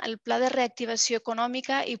dissenyar el Pla de Reactivació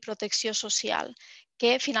Econòmica i Protecció Social,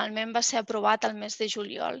 que finalment va ser aprovat al mes de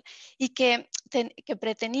juliol i que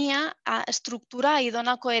pretenia estructurar i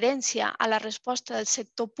donar coherència a la resposta del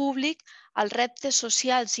sector públic als reptes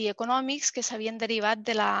socials i econòmics que s'havien derivat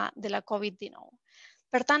de la Covid-19.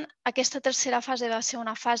 Per tant, aquesta tercera fase va ser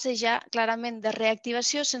una fase ja clarament de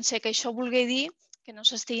reactivació, sense que això vulgui dir que no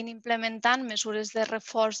s'estiguin implementant mesures de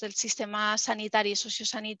reforç del sistema sanitari i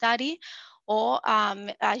sociosanitari o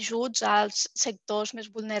ajuts als sectors més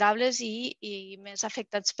vulnerables i més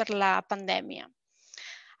afectats per la pandèmia.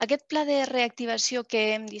 Aquest pla de reactivació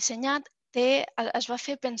que hem dissenyat es va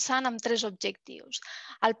fer pensant en 3 objectius.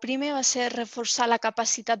 El primer va ser reforçar la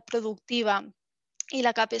capacitat productiva i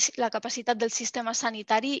la capacitat del sistema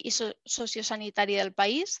sanitari i sociosanitari del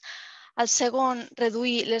país. El segon,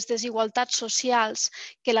 reduir les desigualtats socials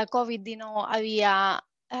que la Covid-19 havia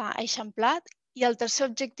eixamplat. I el tercer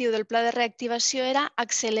objectiu del pla de reactivació era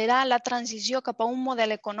accelerar la transició cap a un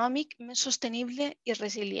model econòmic més sostenible i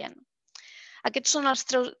resilient. Aquests són els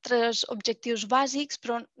 3 objectius bàsics,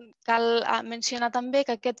 però cal mencionar també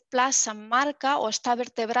que aquest pla s'emmarca o està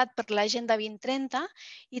vertebrat per l'Agenda 2030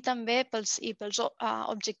 i també pels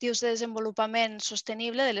objectius de desenvolupament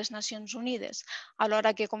sostenible de les Nacions Unides,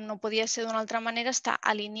 alhora que, com no podia ser d'una altra manera, està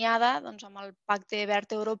alineada amb el Pacte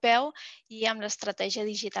Verd Europeu i amb l'Estratègia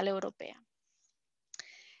Digital Europea.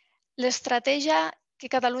 L'estratègia que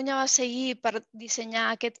Catalunya va seguir per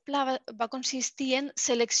dissenyar aquest pla va consistir en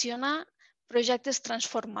seleccionar projectes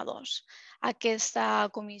transformadors. Aquesta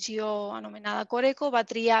comissió anomenada Coreco va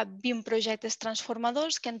triar 20 projectes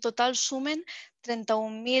transformadors que en total sumen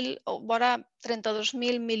 31.000 o vora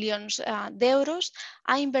 32.000 milions d'euros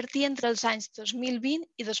a invertir entre els anys 2020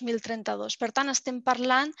 i 2032. Per tant, estem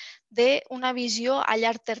parlant d'una visió a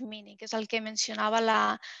llarg termini, que és el que mencionava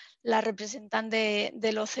la representant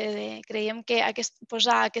de l'OCDE. Creiem que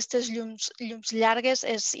posar aquestes llums llargues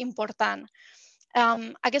és important.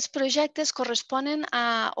 Aquests projectes corresponen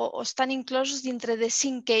o estan inclosos dintre de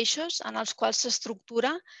 5 eixos en els quals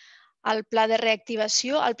s'estructura el pla de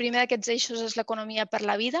reactivació. El primer d'aquests eixos és l'economia per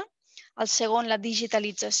la vida, el segon la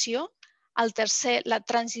digitalització, el tercer la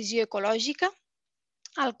transició ecològica,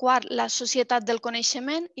 el quart la societat del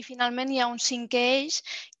coneixement i finalment hi ha un 5è eix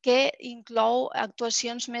que inclou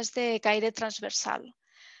actuacions més de caire transversal.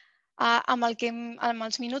 Amb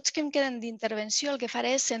els minuts que em queden d'intervenció, el que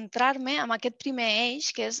faré és centrar-me en aquest primer eix,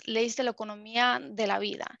 que és l'eix de l'economia de la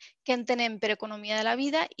vida. Què entenem per economia de la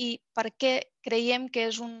vida i per què creiem que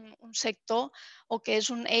és un sector o que és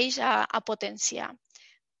un eix a potenciar.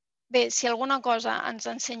 Bé, si alguna cosa ens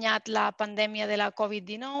ha ensenyat la pandèmia de la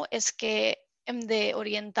Covid-19 és que hem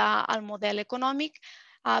d'orientar el model econòmic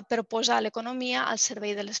per posar l'economia al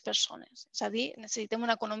servei de les persones. És a dir, necessitem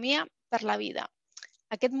una economia per la vida.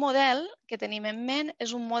 Aquest model que tenim en ment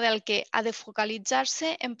és un model que ha de focalitzar-se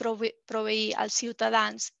en proveir als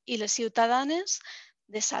ciutadans i les ciutadanes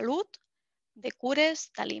de salut, de cures,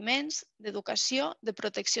 d'aliments, d'educació, de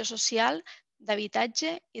protecció social,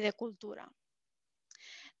 d'habitatge i de cultura.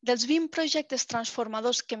 Dels 20 projectes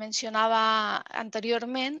transformadors que mencionava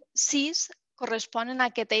anteriorment, 6 corresponen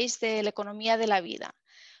a aquest eix de l'economia de la vida.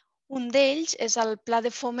 Un d'ells és el Pla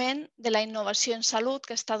de Foment de la Innovació en Salut,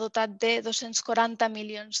 que està dotat de 240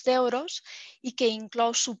 milions d'euros i que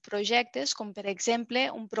inclou subprojectes, com per exemple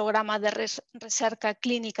un programa de recerca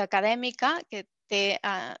clínica acadèmica que té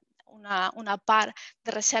una part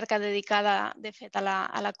de recerca dedicada, de fet, a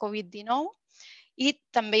la Covid-19, i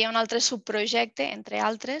també hi ha un altre subprojecte, entre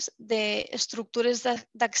altres, d'estructures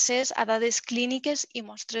d'accés a dades clíniques i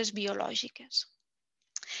mostres biològiques.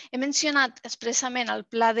 He mencionat expressament el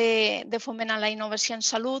Pla de Foment a la Innovació en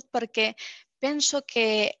Salut perquè penso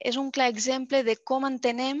que és un clar exemple de com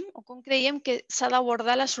entenem o com creiem que s'ha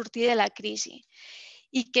d'abordar la sortida de la crisi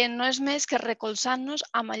i que no és més que recolzant-nos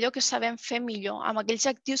amb allò que sabem fer millor, amb aquells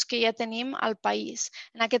actius que ja tenim al país.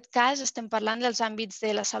 En aquest cas estem parlant dels àmbits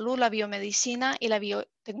de la salut, la biomedicina i la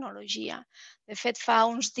biotecnologia. De fet, fa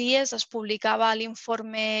uns dies es publicava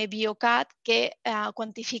l'informe Biocat que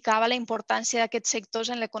quantificava la importància d'aquests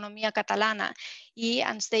sectors en l'economia catalana i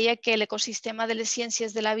ens deia que l'ecosistema de les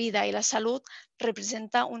ciències de la vida i la salut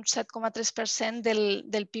representa un 7,3%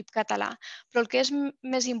 del PIB català. Però el que és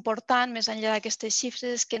més important, més enllà d'aquestes xifres,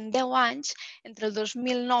 és que en 10 anys, entre el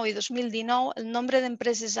 2009 i 2019, el nombre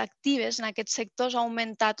d'empreses actives en aquests sectors ha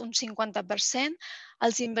augmentat un 50%,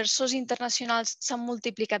 els inversors internacionals s'han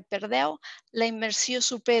multiplicat per 10, la inversió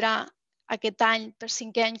supera aquest any per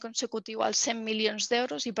 5è any consecutiu als 100 milions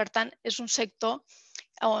d'euros i, per tant, és un sector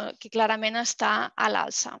que clarament està a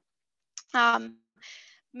l'alça.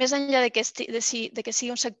 Més enllà de que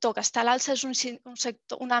sigui un sector que està a l'alça, és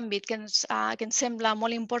un àmbit que ens sembla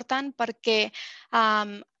molt important perquè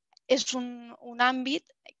és un àmbit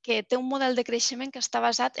que té un model de creixement que està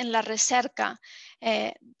basat en la recerca,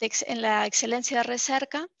 en l'excel·lència de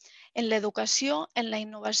recerca, en l'educació, en la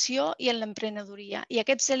innovació i en l'emprenedoria. I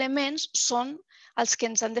aquests elements són els que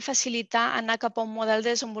ens han de facilitar anar cap a un model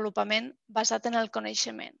de desenvolupament basat en el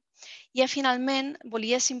coneixement. I finalment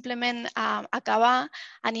volia simplement acabar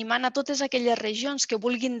animant a totes aquelles regions que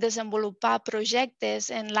vulguin desenvolupar projectes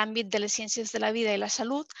en l'àmbit de les ciències de la vida i la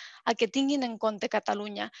salut a que tinguin en compte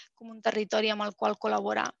Catalunya com un territori amb el qual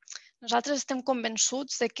col·laborar. Nosaltres estem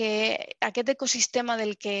convençuts de que aquest ecosistema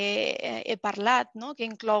del que he parlat, no? Que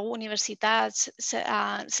inclou universitats,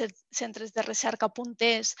 centres de recerca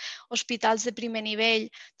punters, hospitals de primer nivell,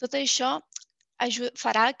 tot això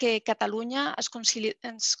farà que Catalunya es consolidi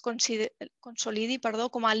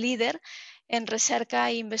com a líder en recerca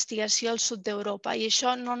i investigació al sud d'Europa. I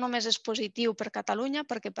això no només és positiu per Catalunya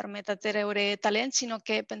perquè permet atreure talent, sinó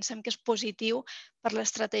que pensem que és positiu per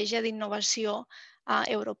l'estratègia d'innovació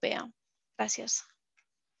europea. Gràcies.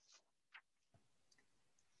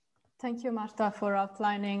 Thank you, Marta, for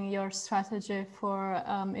outlining your strategy for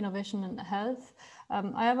innovation and health.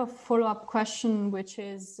 I have a follow-up question, which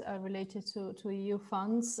is related to EU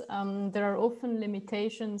funds. There are often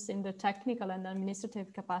limitations in the technical and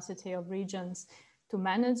administrative capacity of regions to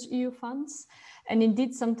manage EU funds. And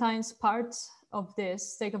indeed, sometimes parts of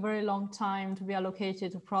this take a very long time to be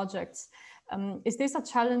allocated to projects. Is this a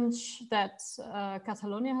challenge that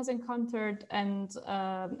Catalonia has encountered? And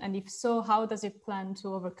if so, how does it plan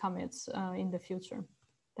to overcome it in the future?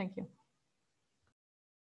 Thank you.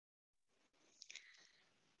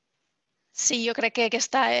 Sí, jo crec que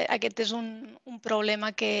aquest és un problema,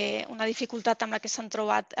 una dificultat amb la que s'han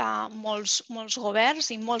trobat molts governs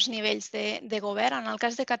i molts nivells de govern. En el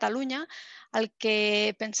cas de Catalunya, el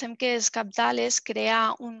que pensem que és cabdal és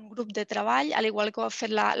crear un grup de treball, al igual que ho ha fet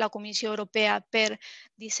la Comissió Europea per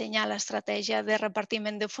dissenyar l'estratègia de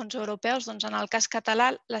repartiment de fons europeus. Doncs en el cas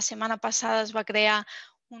català, la setmana passada es va crear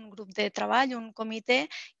un grup de treball, un comitè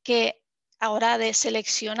que haurà de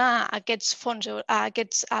seleccionar aquests fons,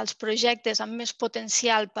 els projectes amb més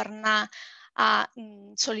potencial per anar a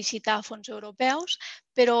sol·licitar fons europeus,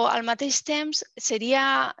 però al mateix temps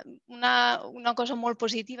seria una cosa molt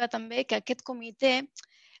positiva també que aquest comitè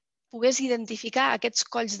pogués identificar aquests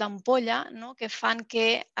colls d'ampolla que fan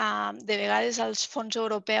que de vegades els fons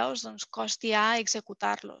europeus costi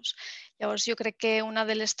executar-los. Llavors, jo crec que una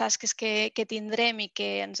de les tasques que tindrem i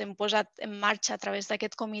que ens hem posat en marxa a través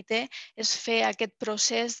d'aquest comitè és fer aquest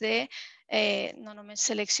procés de no només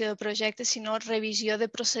selecció de projectes, sinó revisió de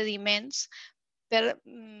procediments per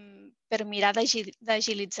mirar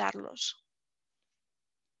d'agilitzar-los.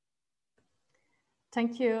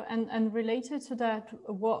 Thank you. And related to that,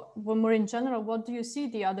 more in general, what do you see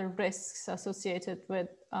the other risks associated with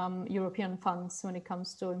European funds when it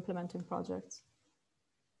comes to implementing projects?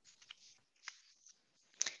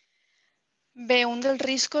 Bé, un dels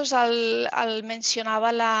riscos el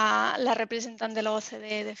mencionava la representant de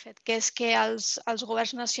l'OCDE, de fet, que és que els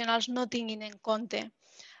governs nacionals no tinguin en compte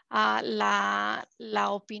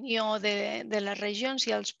l'opinió de les regions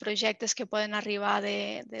i els projectes que poden arribar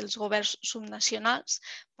dels governs subnacionals,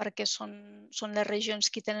 perquè són les regions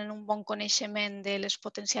qui tenen un bon coneixement de les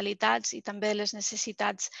potencialitats i també de les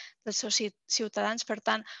necessitats dels seus ciutadans. Per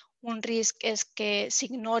tant, un risc és que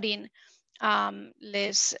s'ignorin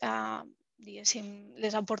les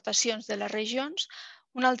aportacions de les regions.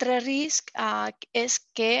 Un altre risc és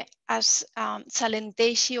que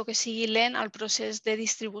s'alenteixi o que sigui lent el procés de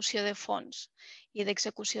distribució de fons i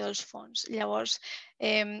d'execució dels fons. Llavors,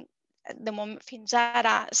 fins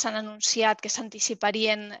ara s'han anunciat que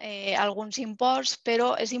s'anticiparien alguns imports,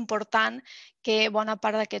 però és important que bona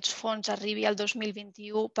part d'aquests fons arribi al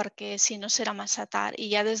 2021 perquè si no serà massa tard.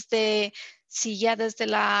 I si ja des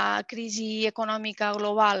de la crisi econòmica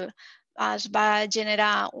global es va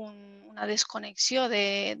generar una desconnexió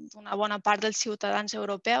d'una bona part dels ciutadans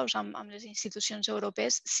europeus amb les institucions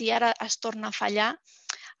europees, si ara es torna a fallar,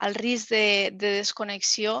 el risc de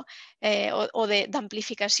desconnexió o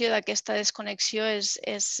d'amplificació d'aquesta desconnexió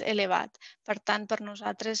és elevat. Per tant, per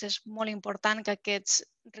nosaltres és molt important que aquests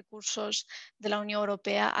recursos de la Unió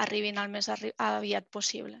Europea arribin al més aviat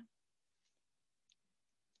possible.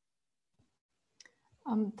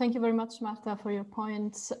 Thank you very much, Marta, for your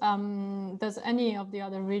points. Does any of the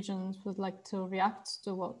other regions would like to react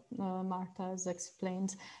to what Marta has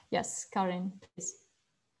explained? Yes, Karin, please.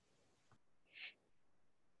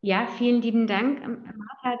 Ja, vielen lieben Dank,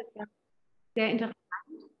 Marta. Das war sehr interessant,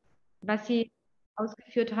 was Sie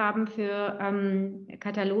ausgeführt haben für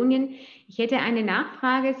Katalonien. Ich hätte eine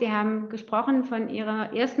Nachfrage. Sie haben gesprochen von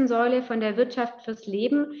Ihrer ersten Säule, von der Wirtschaft fürs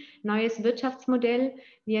Leben, neues Wirtschaftsmodell.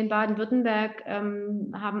 Wir in Baden-Württemberg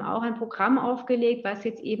haben auch ein Programm aufgelegt, was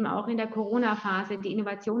jetzt eben auch in der Corona-Phase die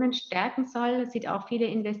Innovationen stärken soll. Es sieht auch viele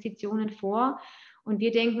Investitionen vor. Und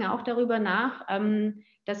wir denken auch darüber nach,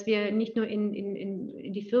 dass wir nicht nur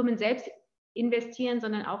in die Firmen selbst investieren,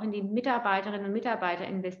 sondern auch in die Mitarbeiterinnen und Mitarbeiter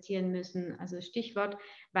investieren müssen. Also Stichwort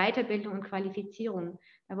Weiterbildung und Qualifizierung.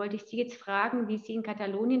 Da wollte ich Sie jetzt fragen, wie Sie in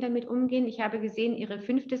Katalonien damit umgehen. Ich habe gesehen, Ihre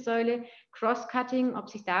 5. Säule, Cross-Cutting, ob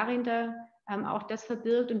sich dahinter auch das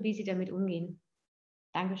verbirgt und wie Sie damit umgehen.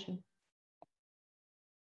 Dankeschön.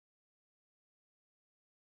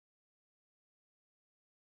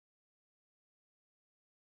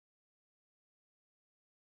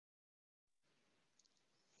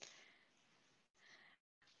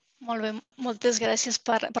 Molt bé, moltes gràcies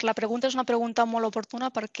per la pregunta. És una pregunta molt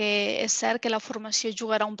oportuna perquè és cert que la formació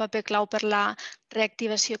jugarà un paper clau per la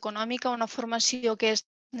reactivació econòmica, una formació que és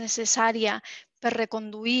necessària per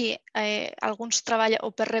reconduir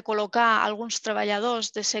o per recol·locar alguns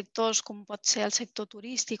treballadors de sectors com pot ser el sector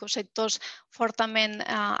turístic o sectors fortament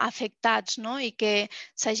afectats, no? I que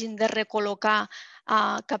s'hagin de recol·locar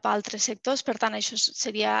cap a altres sectors. Per tant, això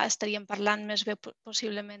estaríem parlant més bé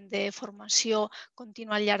possiblement de formació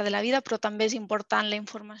contínua al llarg de la vida, però també és important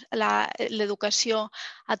l'educació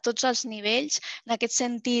a tots els nivells. En aquest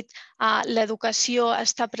sentit, l'educació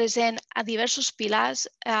està present a diversos pilars,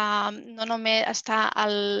 no només està a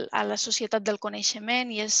la societat del coneixement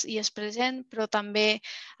i és present, però també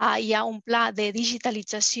hi ha un pla de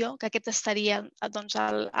digitalització, que aquest estaria doncs,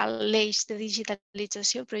 a l'eix de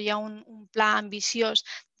digitalització, però hi ha un pla ambiciós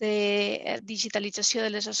de digitalització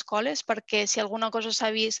de les escoles, perquè si alguna cosa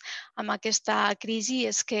s'ha vist amb aquesta crisi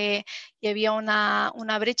és que hi havia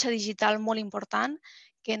una bretxa digital molt important,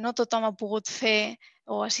 que no tothom ha pogut fer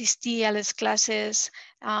o assistir a les classes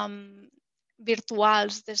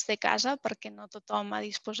virtuals des de casa perquè no tothom ha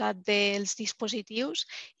disposat dels dispositius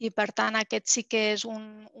i, per tant, aquest sí que és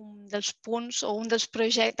un dels punts o un dels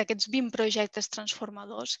projectes, d'aquests 20 projectes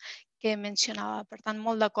transformadors que mencionava. Per tant,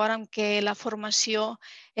 molt d'acord amb que la formació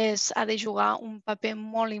ha de jugar un paper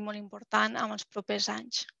molt i molt important en els propers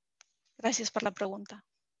anys. Gràcies per la pregunta.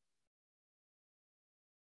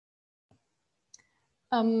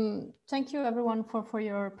 Thank you everyone for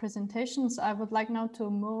your presentations. I would like now to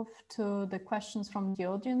move to the questions from the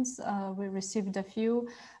audience. We received a few.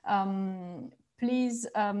 Please,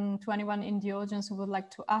 to anyone in the audience who would like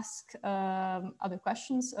to ask other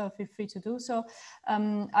questions, feel free to do so.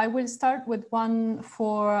 I will start with one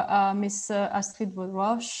for Ms. Astrid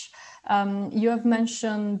Roche. You have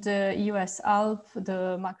mentioned the US Alp,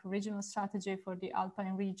 the macro-regional strategy for the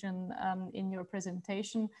Alpine region in your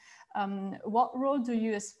presentation. What role do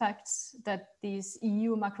you expect that these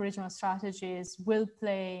EU macro-regional strategies will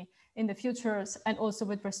play in the future and also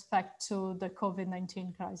with respect to the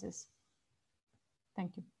COVID-19 crisis?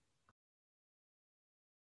 Thank you.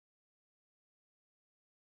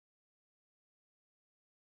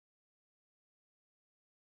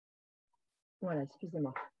 Voilà,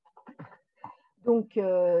 excusez-moi. Donc,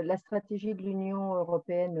 la stratégie de l'Union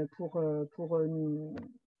européenne pour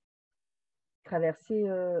traverser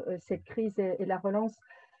cette crise et la relance,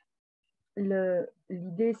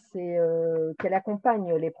 l'idée, c'est qu'elle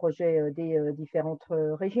accompagne les projets des différentes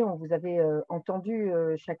régions. Vous avez entendu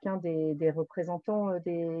chacun des représentants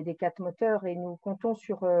des 4 moteurs et nous comptons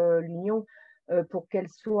sur l'Union pour qu'elle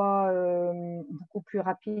soit beaucoup plus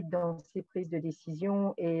rapide dans ses prises de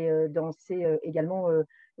décision et également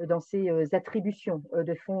dans ses attributions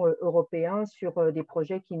de fonds européens sur des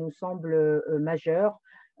projets qui nous semblent majeurs,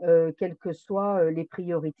 quelles que soient les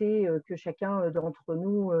priorités que chacun d'entre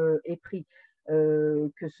nous ait pris.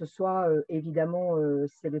 Que ce soit évidemment,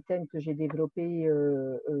 c'est le thème que j'ai développé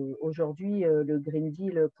aujourd'hui, le Green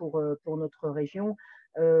Deal pour notre région,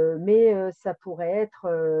 mais ça pourrait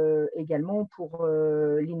être également pour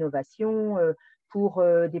l'innovation, pour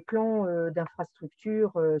des plans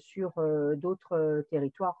d'infrastructure sur d'autres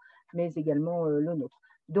territoires, mais également le nôtre.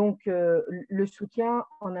 Donc, le soutien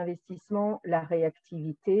en investissement, la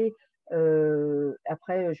réactivité.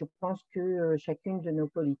 Après, je pense que chacune de nos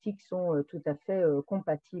politiques sont tout à fait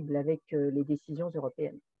compatibles avec les décisions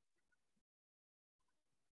européennes.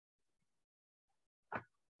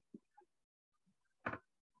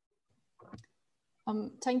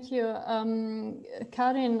 Thank you.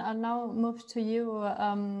 Karin, I'll now move to you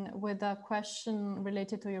with a question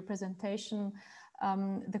related to your presentation.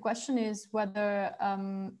 The question is whether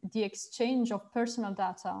the exchange of personal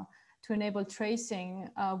data to enable tracing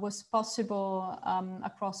was possible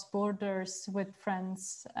across borders with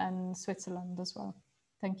France and Switzerland as well.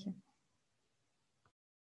 Thank you.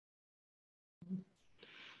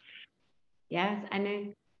 Ja, das ist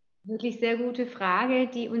eine wirklich sehr gute Frage,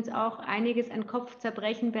 die uns auch einiges an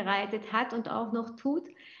Kopfzerbrechen bereitet hat und auch noch tut.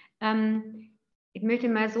 Ich möchte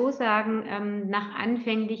mal so sagen, nach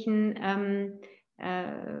anfänglichen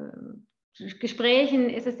Gesprächen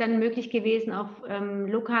ist es dann möglich gewesen, auf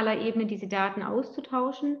lokaler Ebene diese Daten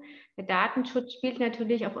auszutauschen. Der Datenschutz spielt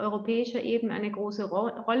natürlich auf europäischer Ebene eine große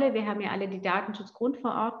Rolle. Wir haben ja alle die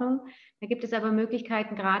Datenschutzgrundverordnung. Da gibt es aber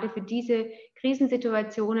Möglichkeiten, gerade für diese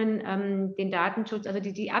Krisensituationen den Datenschutz, also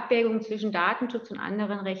die Abwägung zwischen Datenschutz und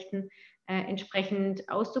anderen Rechten entsprechend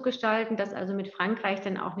auszugestalten, dass also mit Frankreich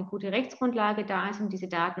dann auch eine gute Rechtsgrundlage da ist, um diese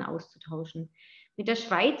Daten auszutauschen. Mit der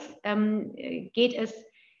Schweiz geht es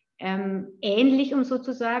ähnlich, um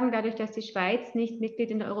sozusagen, dadurch, dass die Schweiz nicht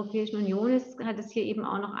Mitglied in der Europäischen Union ist, hat es hier eben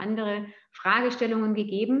auch noch andere Fragestellungen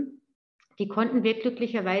gegeben. Die konnten wir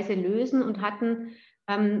glücklicherweise lösen und hatten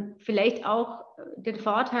vielleicht auch den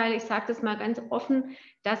Vorteil, ich sage das mal ganz offen,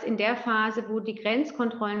 dass in der Phase, wo die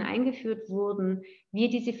Grenzkontrollen eingeführt wurden, wir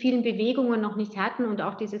diese vielen Bewegungen noch nicht hatten und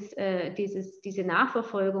auch diese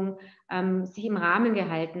Nachverfolgung sich im Rahmen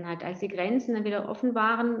gehalten hat. Als die Grenzen dann wieder offen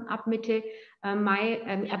waren, ab Mitte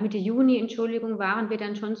Juni, Entschuldigung, waren wir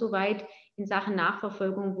dann schon so weit in Sachen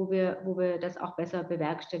Nachverfolgung, wo wir das auch besser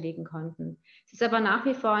bewerkstelligen konnten. Es ist aber nach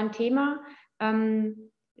wie vor ein Thema.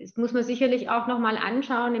 Das muss man sicherlich auch nochmal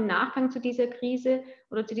anschauen im Nachgang zu dieser Krise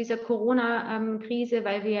oder zu dieser Corona-Krise,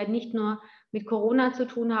 weil wir ja nicht nur mit Corona zu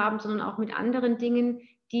tun haben, sondern auch mit anderen Dingen,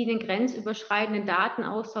 die den grenzüberschreitenden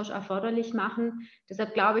Datenaustausch erforderlich machen.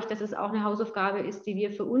 Deshalb glaube ich, dass es auch eine Hausaufgabe ist, die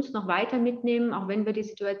wir für uns noch weiter mitnehmen, auch wenn wir die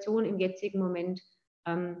Situation im jetzigen Moment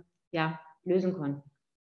lösen konnten.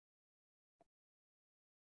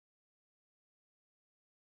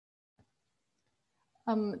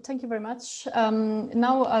 Thank you very much.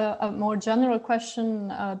 Now a more general question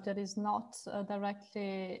that is not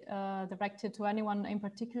directly directed to anyone in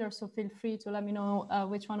particular, so feel free to let me know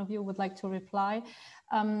which one of you would like to reply.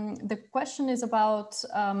 The question is about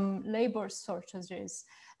labor shortages,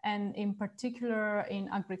 and in particular in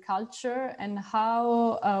agriculture, and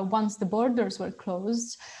how once the borders were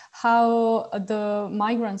closed, how the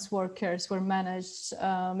migrants workers were managed,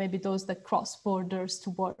 maybe those that cross borders to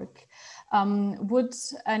work. Would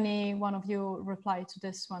any one of you reply to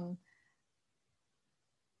this one?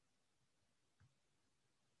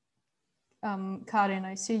 Karin,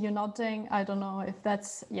 I see you nodding. I don't know if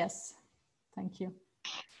that's yes. Thank you.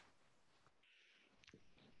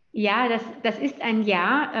 Ja, das ist ein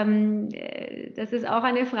Ja. Das ist auch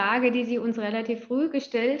eine Frage, die sie uns relativ früh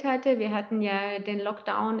gestellt hatte. Wir hatten ja den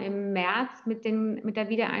Lockdown im März mit der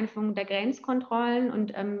Wiedereinführung der Grenzkontrollen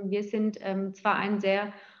und wir sind zwar ein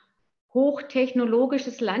sehr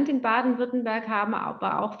hochtechnologisches Land in Baden-Württemberg, haben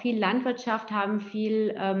aber auch viel Landwirtschaft, haben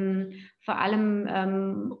viel vor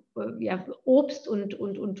allem Obst und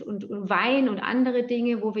Wein und andere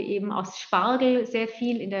Dinge, wo wir eben aus Spargel sehr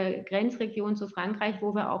viel in der Grenzregion zu Frankreich,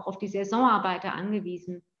 wo wir auch auf die Saisonarbeiter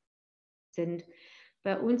angewiesen sind.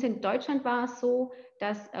 Bei uns in Deutschland war es so,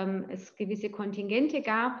 dass es gewisse Kontingente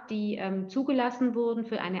gab, die zugelassen wurden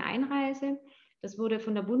für eine Einreise. Das wurde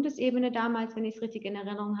von der Bundesebene damals, wenn ich es richtig in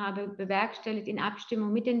Erinnerung habe, bewerkstelligt in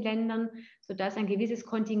Abstimmung mit den Ländern, sodass ein gewisses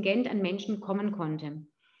Kontingent an Menschen kommen konnte.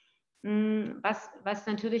 Was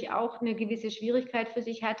natürlich auch eine gewisse Schwierigkeit für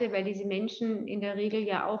sich hatte, weil diese Menschen in der Regel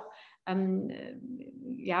ja auch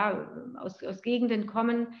aus Gegenden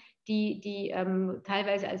kommen, die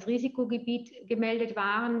teilweise als Risikogebiet gemeldet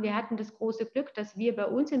waren. Wir hatten das große Glück, dass wir bei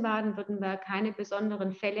uns in Baden-Württemberg keine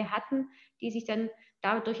besonderen Fälle hatten, die sich dann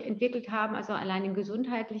dadurch entwickelt haben, also allein in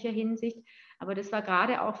gesundheitlicher Hinsicht. Aber das war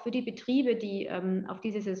gerade auch für die Betriebe, die auf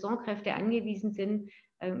diese Saisonkräfte angewiesen sind,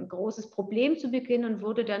 ein großes Problem zu Beginn und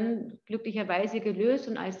wurde dann glücklicherweise gelöst.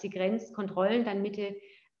 Und als die Grenzkontrollen dann Mitte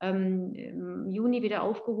Juni wieder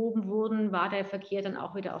aufgehoben wurden, war der Verkehr dann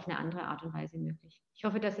auch wieder auf eine andere Art und Weise möglich. Ich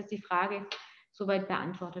hoffe, dass es die Frage soweit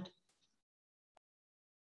beantwortet.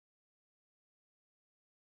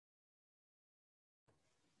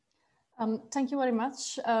 Thank you very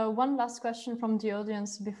much. One last question from the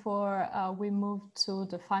audience before we move to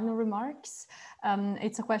the final remarks.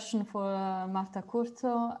 It's a question for Marta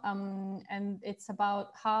Curto, and it's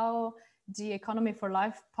about how the economy for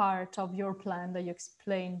life part of your plan that you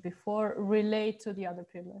explained before relate to the other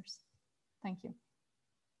pillars. Thank you.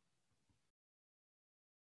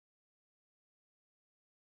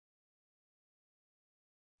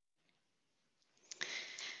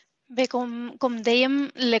 Bé, com dèiem,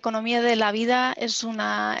 l'economia de la vida és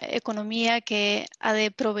una economia que ha de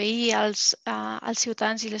proveir als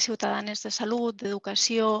ciutadans i les ciutadanes de salut,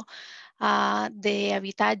 d'educació,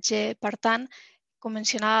 d'habitatge. Per tant, com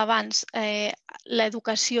mencionava abans,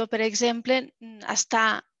 l'educació, per exemple,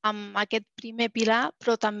 està en aquest primer pilar,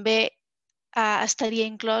 però també estaria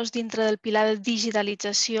inclòs dintre del pilar de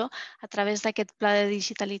digitalització a través d'aquest pla de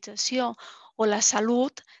digitalització, o la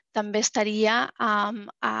salut també estaria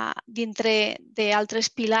dintre d'altres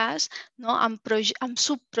pilars, amb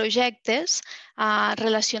subprojectes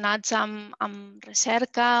relacionats amb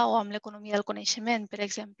recerca o amb l'economia del coneixement, per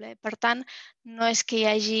exemple. Per tant, no és que hi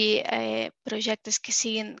hagi projectes que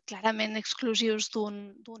siguin clarament exclusius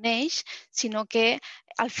d'un eix, sinó que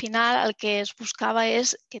al final el que es buscava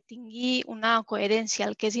és que tingui una coherència.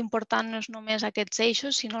 El que és important no és només aquests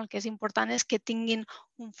eixos, sinó el que és important és que tinguin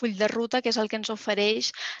un full de ruta, que és el que ens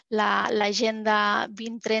ofereix l'Agenda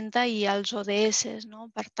 2030 i els ODS.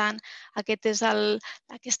 Per tant,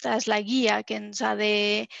 aquesta és la guia que ens ha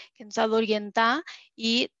d'orientar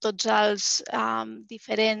i tots els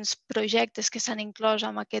diferents projectes que s'han inclòs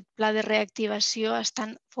en aquest pla de reactivació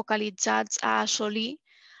estan focalitzats a assolir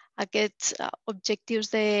aquests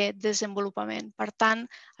objectius de desenvolupament. Per tant,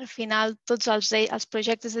 al final, tots els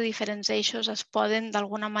projectes de diferents eixos es poden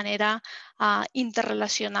d'alguna manera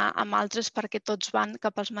interrelacionar amb altres perquè tots van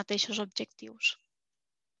cap als mateixos objectius.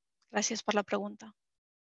 Gràcies per la pregunta.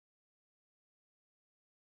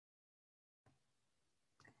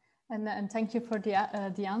 And thank you for the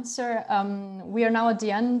answer. We are now at the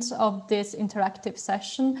end of this interactive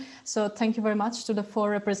session. So thank you very much to the 4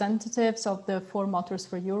 representatives of the 4 Motors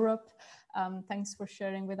for Europe. Thanks for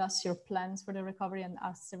sharing with us your plans for the recovery and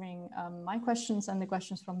answering my questions and the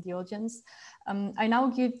questions from the audience. I now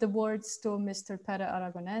give the words to Mr. Pere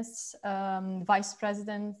Aragonès, Vice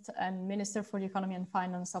President and Minister for the Economy and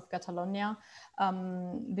Finance of Catalonia.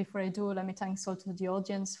 Before I do, let me thank also the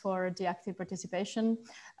audience for the active participation.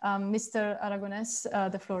 Mr. Aragonès,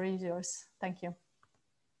 the floor is yours. Thank you.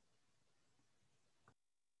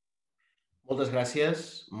 Moltes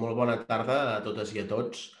gràcies. Molt bona tarda a totes i a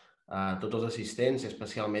tots. A tots els assistents i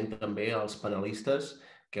especialment també als panelistes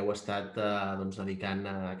que heu estat dedicant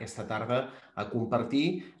aquesta tarda a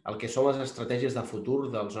compartir el que són les estratègies de futur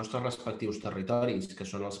dels nostres respectius territoris, que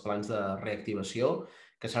són els plans de reactivació,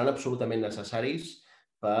 que seran absolutament necessaris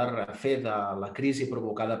per fer de la crisi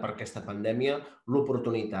provocada per aquesta pandèmia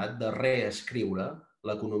l'oportunitat de reescriure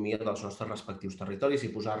l'economia dels nostres respectius territoris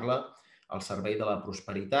i posar-la al servei de la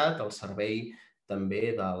prosperitat, al servei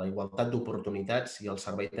també de la igualtat d'oportunitats i al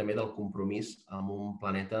servei també del compromís amb un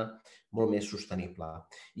planeta molt més sostenible.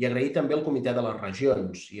 I agrair també al Comitè de les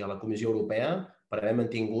Regions i a la Comissió Europea per haver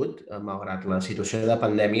mantingut, malgrat la situació de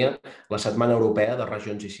pandèmia, la Setmana Europea de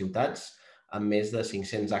Regions i Ciutats, amb més de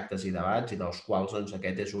 500 actes i debats, i dels quals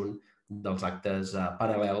aquest és un dels actes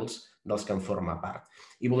paral·lels dels que en forma part.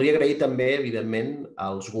 I voldria agrair també, evidentment,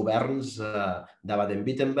 als governs de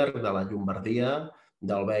Baden-Württemberg, de la Llombardia,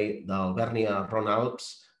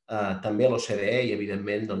 d'Auvergne-Rhône-Alpes, també a l'OCDE i,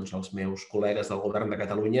 evidentment, als meus col·legues del Govern de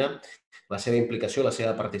Catalunya, la seva implicació, la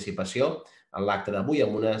seva participació en l'acte d'avui,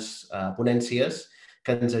 amb unes ponències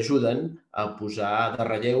que ens ajuden a posar de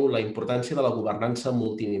relleu la importància de la governança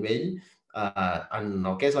multinivell en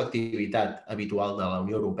el que és l'activitat habitual de la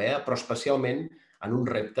Unió Europea, però especialment en un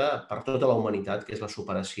repte per tota la humanitat, que és la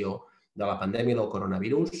superació de la pandèmia del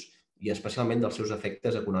coronavirus i especialment dels seus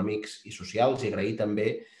efectes econòmics i socials. I agrair també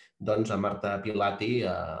a Marta Pilati,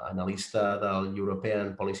 analista del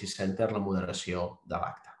European Policy Center, la moderació de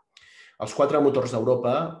l'acte. Els 4 motors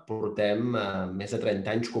d'Europa portem més de 30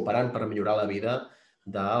 anys cooperant per millorar la vida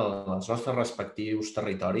dels nostres respectius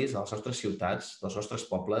territoris, de les nostres ciutats, dels nostres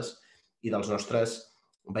pobles i dels nostres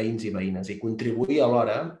veïns i veïnes, i contribuir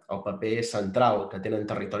alhora al paper central que tenen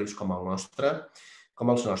territoris com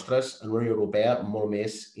els nostres en una Unió Europea molt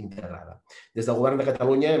més integrada. Des del Govern de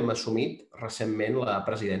Catalunya hem assumit recentment la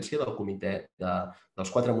presidència del Comitè dels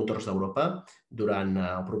 4 motors d'Europa durant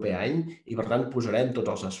el proper any i, per tant, posarem tots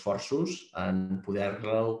els esforços en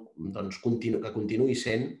poder-lo que continuï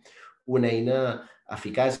sent una eina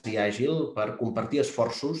eficaç i àgil per compartir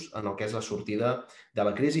esforços en el que és la sortida de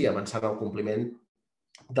la crisi i avançar en el compliment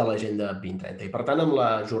de l'Agenda 2030. I, per tant, amb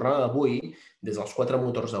la jornada d'avui, des dels 4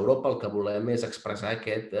 motors d'Europa, el que volem és expressar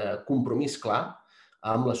aquest compromís clar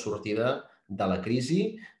amb la sortida de la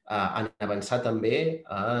crisi, en avançar també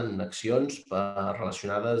en accions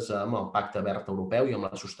relacionades amb el Pacte Verd Europeu i amb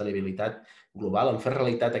la sostenibilitat global, en fer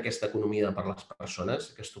realitat aquesta economia per les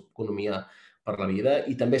persones, aquesta economia per la vida,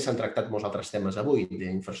 i també s'han tractat molts altres temes avui,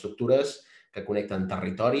 d'infraestructures que connecten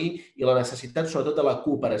territori i la necessitat, sobretot, de la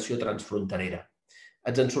cooperació transfronterera.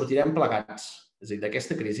 Ens en sortirem plegats, és a dir,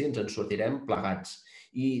 d'aquesta crisi ens en sortirem plegats.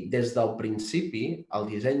 I des del principi el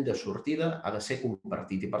disseny de sortida ha de ser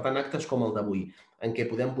compartit. I, per tant, actes com el d'avui, en què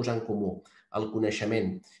podem posar en comú el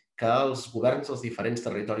coneixement que els governs dels diferents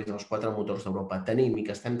territoris dels 4 motors d'Europa tenim i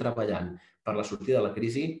que estem treballant per la sortida de la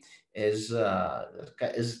crisi,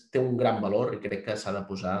 té un gran valor i crec que s'ha de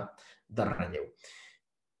posar de relleu.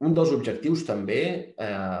 Un dels objectius també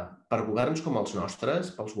per governs com els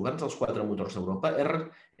nostres, pels governs dels 4 motors d'Europa,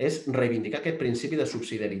 és reivindicar aquest principi de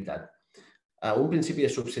subsidiarietat. Un principi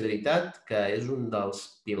de subsidiarietat que és un dels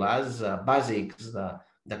pilars bàsics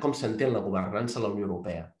de com s'entén la governança a la Unió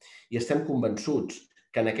Europea. I estem convençuts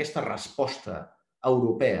que en aquesta resposta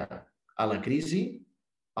europea a la crisi,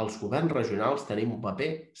 els governs regionals tenim un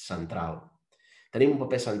paper central. Tenim un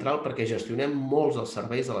paper central perquè gestionem molts dels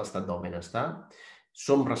serveis de l'estat del benestar,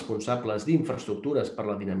 som responsables d'infraestructures per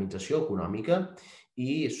la dinamització econòmica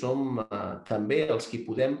i som també els qui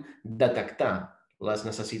podem detectar les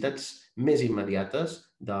necessitats més immediates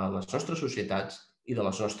de les nostres societats i de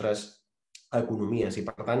les nostres economies. I,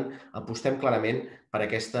 per tant, apostem clarament per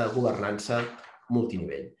aquesta governança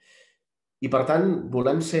multinivell. I, per tant,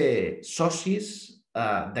 volem ser socis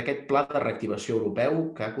d'aquest pla de reactivació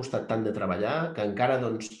europeu que ha costat tant de treballar, que encara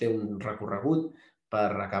té un recorregut per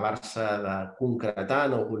acabar-se de concretar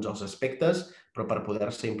en alguns dels aspectes, però per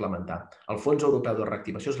poder-se implementar. El Fons Europeu de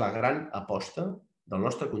Reactivació és la gran aposta del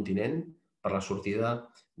nostre continent per la sortida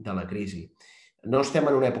de la crisi. No estem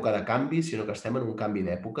en una època de canvi, sinó que estem en un canvi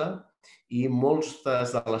d'època i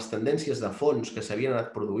moltes de les tendències de fons que s'havien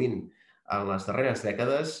anat produint en les darreres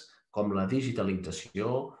dècades, com la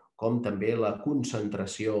digitalització, com també la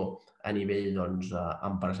concentració a nivell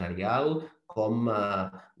empresarial, com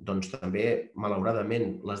també,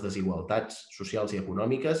 malauradament, les desigualtats socials i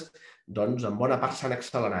econòmiques, en bona part s'han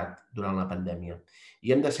accelerat durant la pandèmia.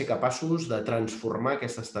 I hem de ser capaços de transformar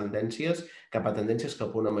aquestes tendències cap a tendències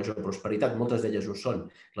cap a una major prosperitat. Moltes d'elles ho són.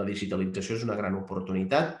 La digitalització és una gran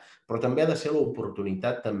oportunitat, però també ha de ser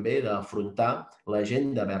l'oportunitat també d'afrontar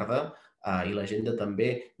l'agenda verda i l'agenda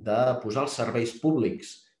també de posar els serveis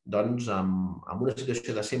públics en una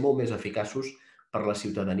situació de ser molt més eficaços per la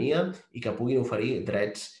ciutadania i que puguin oferir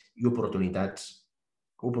drets i oportunitats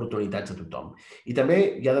a tothom. I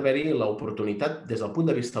també hi ha d'haver-hi l'oportunitat, des del punt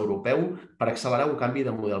de vista europeu, per accelerar un canvi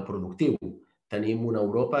de model productiu. Tenim una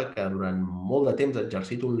Europa que durant molt de temps ha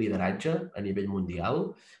exercit un lideratge a nivell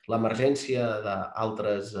mundial. L'emergència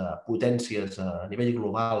d'altres potències a nivell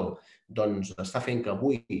global està fent que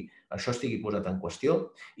avui això estigui posat en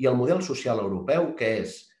qüestió. I el model social europeu, que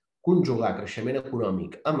és conjugar creixement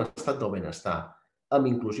econòmic amb estat del benestar, amb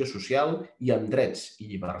inclusió social i amb drets i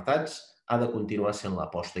llibertats, ha de continuar sent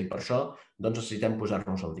l'aposta i per això necessitem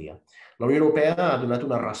posar-nos al dia. La Unió Europea ha donat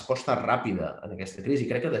una resposta ràpida en aquesta crisi.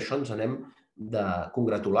 Crec que d'això ens n'hem de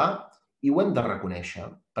congratular i ho hem de reconèixer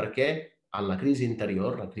perquè en la crisi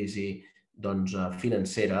interior, la crisi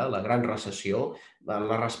financera, la gran recessió,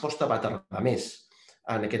 la resposta va tardar més.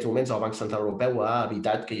 En aquests moments el Banc Central Europeu ha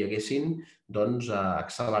evitat que hi haguessin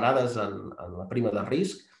accelerades en la prima de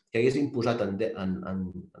risc, que haguessin posat en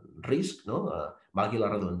risc, valgui la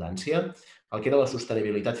redundància, el que era la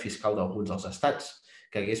sostenibilitat fiscal d'alguns dels estats,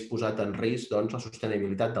 que hagués posat en risc la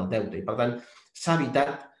sostenibilitat del deute. I, per tant, s'ha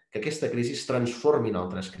evitat que aquesta crisi es transformi en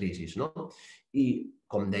altres crisis. I,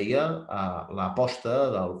 com deia,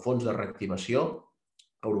 l'aposta del Fons de Reactivació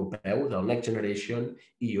Europeu, del Next Generation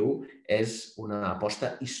EU, és una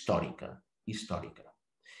aposta històrica,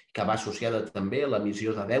 que va associada també a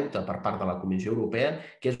l'emissió de deute per part de la Comissió Europea,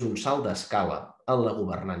 que és un salt d'escala en la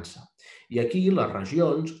governança. I aquí les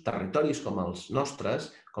regions, territoris com els nostres,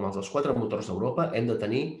 com els dels 4 motors d'Europa, hem de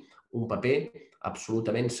tenir un paper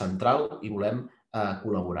absolutament central i volem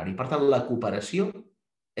col·laborar-hi. Per tant, la cooperació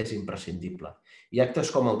és imprescindible. I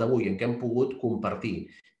actes com el d'avui, en què hem pogut compartir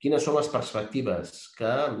quines són les perspectives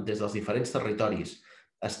que des dels diferents territoris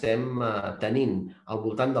estem tenint al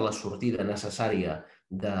voltant de la sortida necessària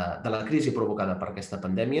de la crisi provocada per aquesta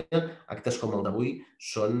pandèmia, actes com el d'avui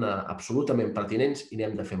són absolutament pertinents i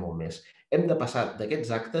n'hem de fer molt més. Hem de passar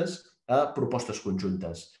d'aquests actes a propostes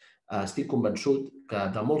conjuntes. Estic convençut que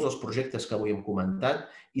de molts dels projectes que avui hem comentat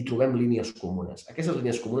hi trobem línies comunes. Aquestes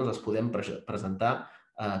línies comunes les podem presentar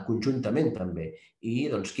conjuntament també.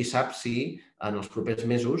 I qui sap si en els propers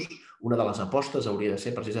mesos una de les apostes hauria de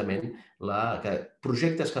ser precisament que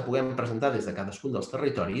projectes que puguem presentar des de cadascun dels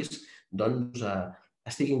territoris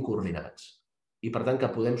estiguin coordinats. I, per tant, que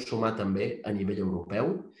podem sumar també a nivell europeu,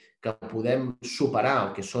 que podem superar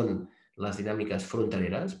el que són les dinàmiques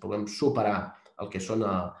frontereres, podem superar el que són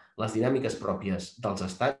les dinàmiques pròpies dels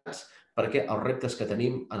estats, perquè els reptes que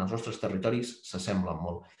tenim en els nostres territoris s'assemblen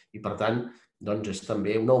molt. I, per tant, és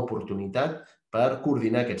també una oportunitat per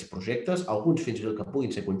coordinar aquests projectes, alguns fins i tot que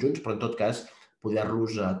puguin ser conjunts, però en tot cas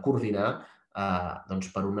poder-los coordinar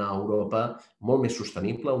per una Europa molt més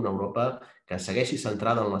sostenible, una Europa que segueixi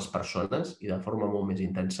centrada en les persones i de forma molt més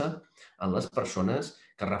intensa en les persones,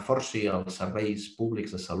 que reforci els serveis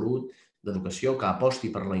públics de salut, d'educació, que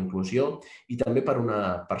aposti per la inclusió i també per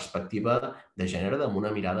una perspectiva de gènere amb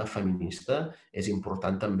una mirada feminista. És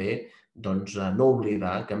important també no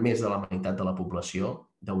oblidar que més de la meitat de la població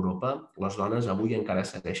d'Europa, les dones avui encara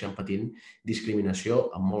segueixen patint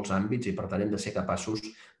discriminació en molts àmbits i per tant hem de ser capaços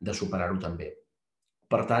de superar-ho també.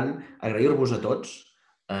 Per tant, agrair-vos a tots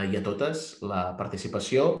i a totes la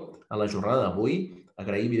participació en la jornada d'avui,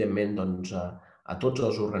 agrair evidentment a tots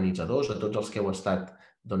els organitzadors, a tots els que heu estat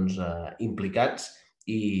implicats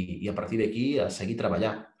i a partir d'aquí a seguir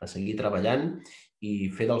treballant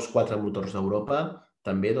i fer dels 4 motors d'Europa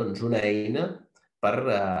també una eina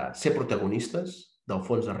per ser protagonistes del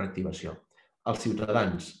fons de reactivació. Els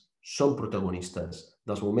ciutadans són protagonistes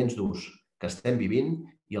dels moments durs que estem vivint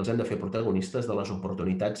i els hem de fer protagonistes de les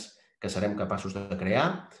oportunitats que serem capaços de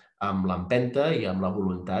crear amb l'empenta i amb la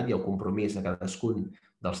voluntat i el compromís de cadascun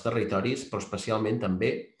dels territoris, però especialment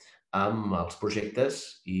també amb els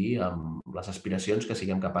projectes i amb les aspiracions que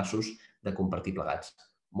siguem capaços de compartir plegats.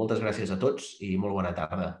 Moltes gràcies a tots i molt bona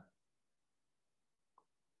tarda.